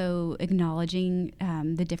also acknowledging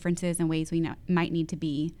the differences and ways we might need to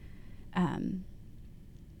be,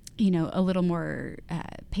 a little more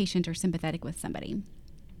patient or sympathetic with somebody.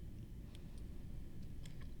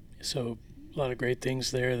 So a lot of great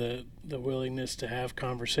things there, the willingness to have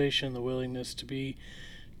conversation, the willingness to be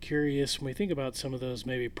curious. When we think about some of those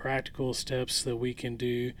maybe practical steps that we can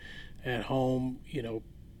do at home,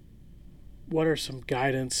 what are some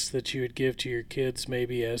guidance that you would give to your kids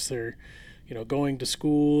maybe as they're, going to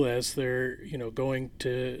school, as they're, going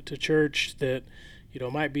to church, that,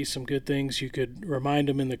 might be some good things you could remind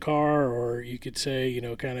them in the car, or you could say,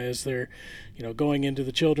 kind of as they're, going into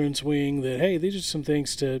the children's wing, that, hey, these are some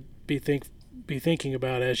things to be thinking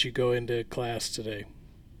about as you go into class today.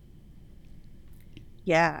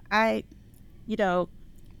 Yeah, I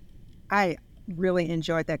really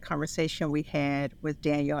enjoyed that conversation we had with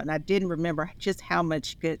Daniel, and I didn't remember just how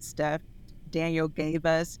much good stuff Daniel gave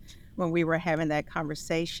us when we were having that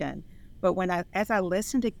conversation. But as I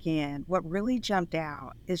listened again, what really jumped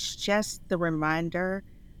out is just the reminder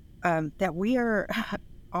that we are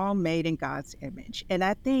all made in God's image. And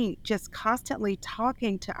I think just constantly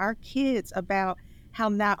talking to our kids about how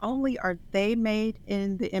not only are they made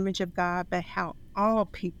in the image of God, but how all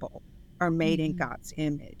people are made in God's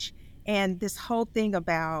image. And this whole thing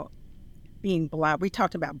about being blind, we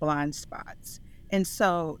talked about blind spots. And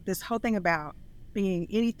so this whole thing about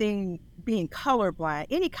being colorblind,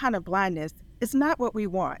 any kind of blindness, is not what we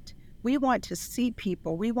want. We want to see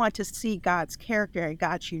people. We want to see God's character and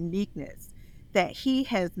God's uniqueness that He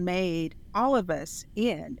has made all of us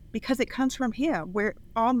in, because it comes from Him. We're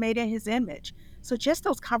all made in His image. So just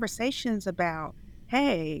those conversations about,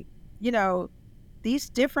 hey, these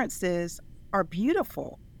differences are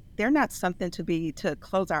beautiful. They're not something to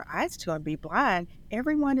close our eyes to and be blind.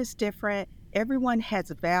 Everyone is different. Everyone has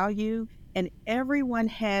value, and everyone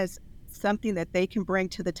has something that they can bring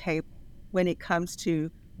to the table when it comes to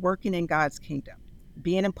working in God's kingdom,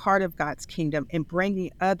 being a part of God's kingdom, and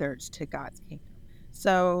bringing others to God's kingdom.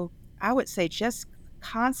 So I would say just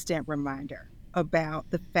constant reminder about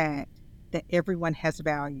the fact that everyone has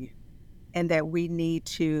value, and that we need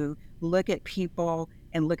to look at people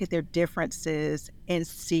and look at their differences and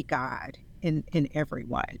see God in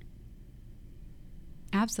everyone.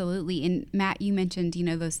 Absolutely. And Matt, you mentioned,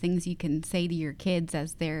 those things you can say to your kids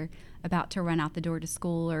as they're about to run out the door to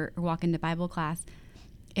school or walk into Bible class.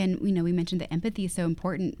 And, we mentioned that empathy is so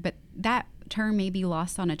important, but that term may be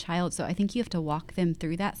lost on a child. So I think you have to walk them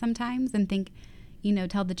through that sometimes and think,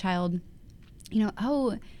 tell the child,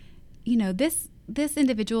 oh, this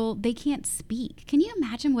individual, they can't speak. Can you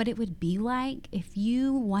imagine what it would be like if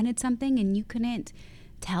you wanted something and you couldn't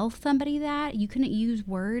tell somebody that? You couldn't use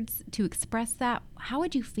words to express that? How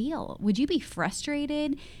would you feel? Would you be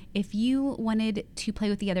frustrated if you wanted to play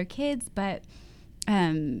with the other kids, but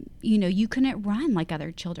you couldn't run like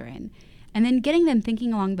other children? And then getting them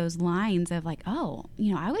thinking along those lines of like, oh,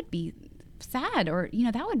 I would be sad, or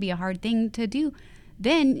that would be a hard thing to do,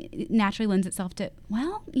 then it naturally lends itself to,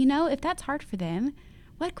 well, if that's hard for them,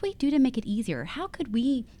 what can we do to make it easier? How could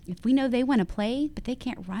we, if we know they want to play but they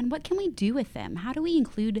can't run, what can we do with them? How do we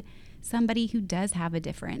include somebody who does have a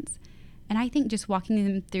difference? And I think just walking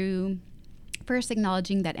them through, first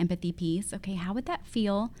acknowledging that empathy piece, okay, how would that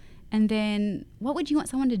feel? And then what would you want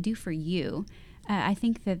someone to do for you? I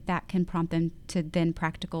think that can prompt them to then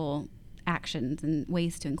practical actions and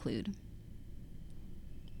ways to include.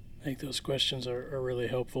 I think those questions are really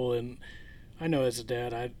helpful. And I know as a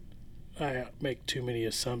dad, I make too many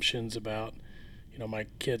assumptions about, my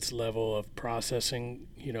kids' level of processing,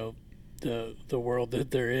 the world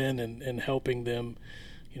that they're in, and helping them,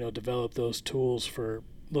 develop those tools for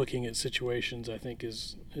looking at situations, I think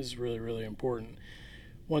is really, really important.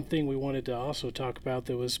 One thing we wanted to also talk about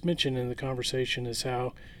that was mentioned in the conversation is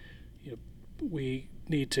how we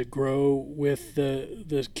need to grow with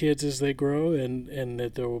the kids as they grow, and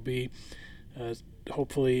that there will be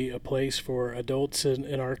hopefully a place for adults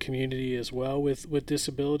in our community as well with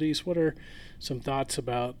disabilities. What are some thoughts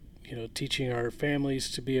about teaching our families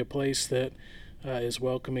to be a place that is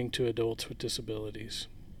welcoming to adults with disabilities?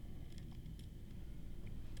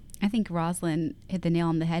 I think Rosalind hit the nail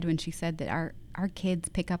on the head when she said that our kids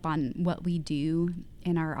pick up on what we do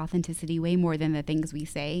and our authenticity way more than the things we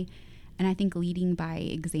say. And I think leading by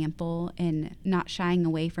example and not shying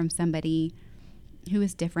away from somebody who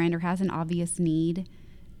is different or has an obvious need,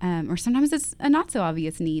 or sometimes it's a not so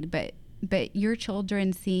obvious need, but your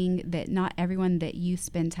children seeing that not everyone that you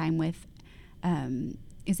spend time with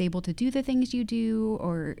is able to do the things you do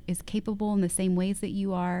or is capable in the same ways that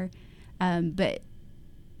you are, but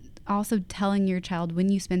also telling your child when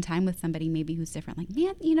you spend time with somebody maybe who's different, like,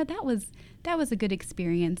 man, that was a good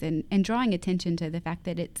experience, and drawing attention to the fact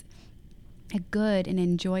that it's a good and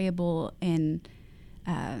enjoyable and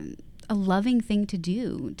a loving thing to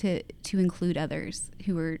do to include others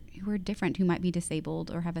who are different, who might be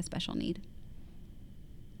disabled or have a special need.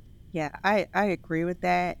 Yeah, I agree with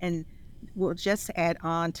that. And we'll just add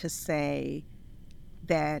on to say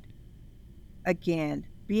that, again,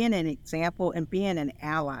 being an example and being an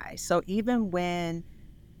ally. So even when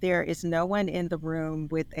there is no one in the room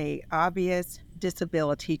with a obvious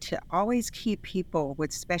disability, to always keep people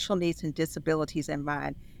with special needs and disabilities in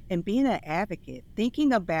mind, and being an advocate,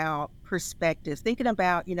 thinking about perspectives, thinking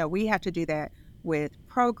about, we have to do that with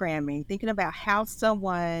programming, thinking about how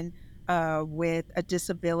someone with a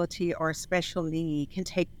disability or a special need can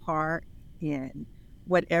take part in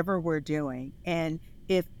whatever we're doing. And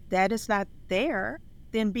if that is not there,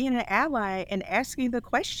 then being an ally and asking the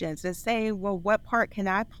questions and saying, well, what part can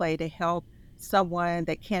I play to help someone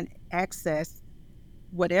that can't access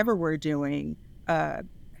whatever we're doing?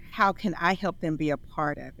 How can I help them be a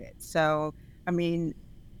part of it? So, I mean,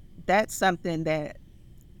 that's something that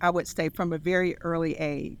I would say from a very early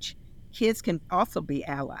age, kids can also be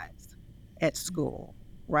allies at school,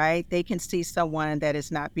 right? They can see someone that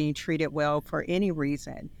is not being treated well for any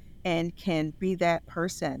reason and can be that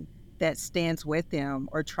person that stands with them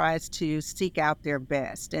or tries to seek out their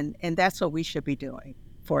best. And that's what we should be doing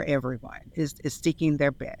for everyone, is seeking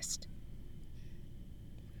their best.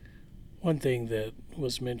 One thing that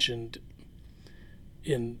was mentioned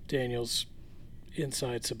in Daniel's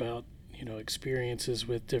insights about experiences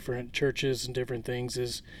with different churches and different things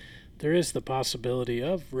is there is the possibility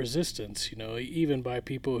of resistance, even by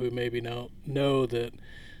people who maybe know that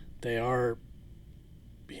they are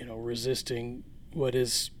resisting what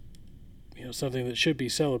is something that should be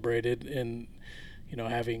celebrated, and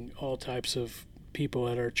having all types of people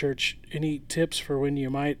at our church. Any tips for when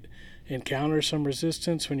you might encounter some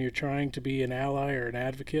resistance when you're trying to be an ally or an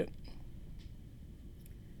advocate?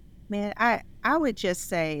 Man, I would just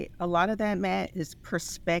say a lot of that, Matt, is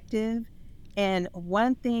perspective. And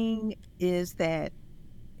one thing is that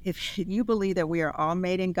if you believe that we are all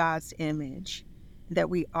made in God's image, that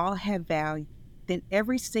we all have value, then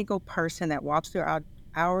every single person that walks through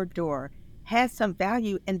our door has some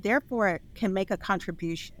value and therefore can make a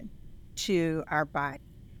contribution to our body.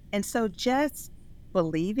 And so just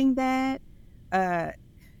believing that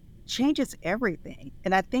changes everything.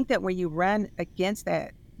 And I think that when you run against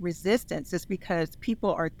that resistance, it's because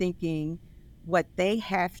people are thinking, what they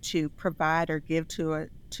have to provide or give to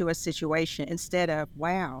a situation, instead of,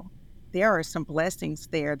 wow, there are some blessings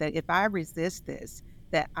there that if I resist this,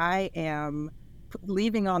 that I am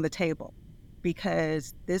leaving on the table,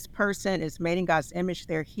 because this person is made in God's image.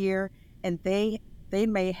 They're here, and they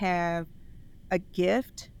may have a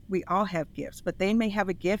gift. We all have gifts, but they may have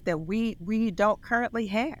a gift that we don't currently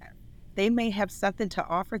have. They may have something to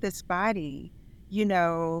offer this body, you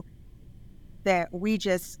know, that we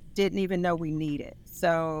just didn't even know we needed.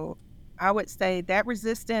 So I would say that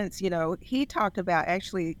resistance, he talked about,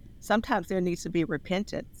 actually sometimes there needs to be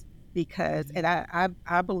repentance, because, and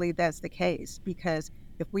I believe that's the case, because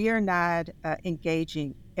if we are not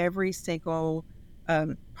engaging every single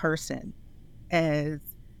person as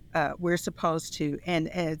we're supposed to, and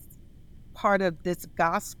as part of this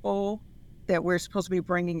gospel that we're supposed to be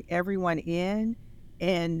bringing everyone in,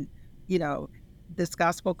 and this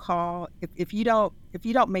gospel call, if you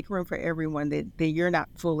don't make room for everyone, then you're not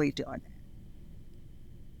fully doing it.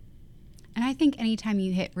 And I think anytime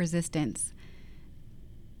you hit resistance,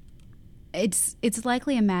 it's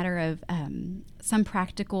likely a matter of some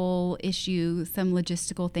practical issue, some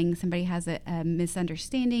logistical thing. Somebody has a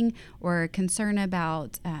misunderstanding or a concern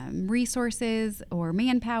about resources or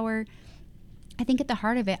manpower. I think at the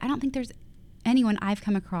heart of it, I don't think there's anyone I've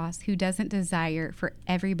come across who doesn't desire for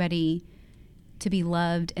everybody to be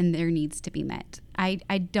loved and their needs to be met. I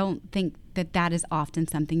don't think that is often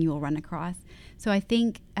something you will run across. So I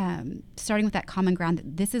think starting with that common ground,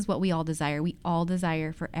 that this is what we all desire. We all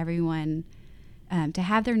desire for everyone to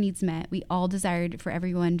have their needs met. We all desired for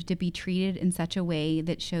everyone to be treated in such a way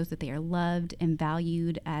that shows that they are loved and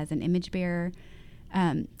valued as an image bearer.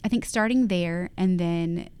 I think starting there, and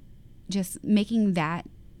then just making that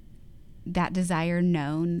desire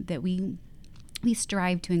known, that we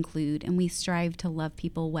strive to include and we strive to love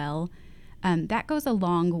people well, that goes a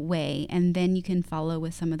long way. And then you can follow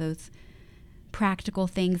with some of those practical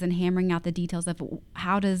things and hammering out the details of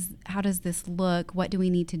how does this look, what do we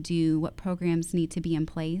need to do, what programs need to be in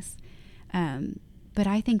place. But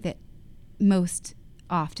I think that most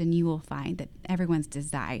often you will find that everyone's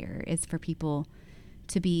desire is for people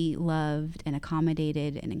to be loved and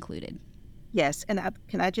accommodated and included. Yes, and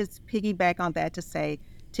can I just piggyback on that to say,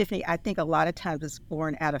 Tiffany, I think a lot of times it's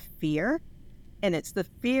born out of fear, and it's the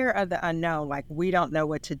fear of the unknown, like we don't know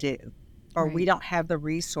what to do, or Right. we don't have the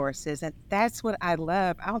resources, and that's what I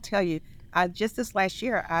love. I'll tell you, just this last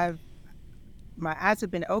year, my eyes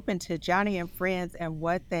have been open to Johnny and Friends and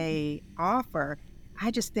what they offer.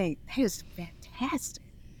 I just think that is fantastic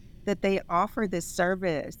that they offer this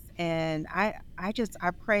service, and I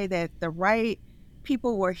pray that the right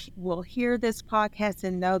people will hear this podcast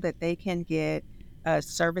and know that they can get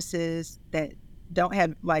services that don't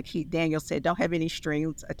have, like Daniel said, don't have any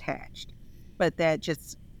strings attached, but that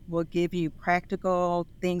just will give you practical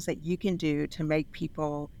things that you can do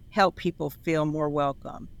to help people feel more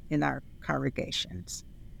welcome in our congregations.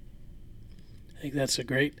 I think that's a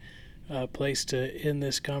great place to end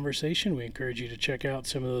this conversation. We encourage you to check out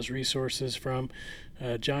some of those resources from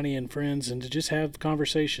Johnny and Friends, and to just have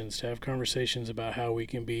conversations about how we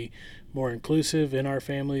can be more inclusive in our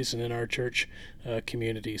families and in our church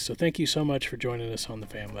community. So thank you so much for joining us on the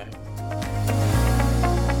Fam Lab.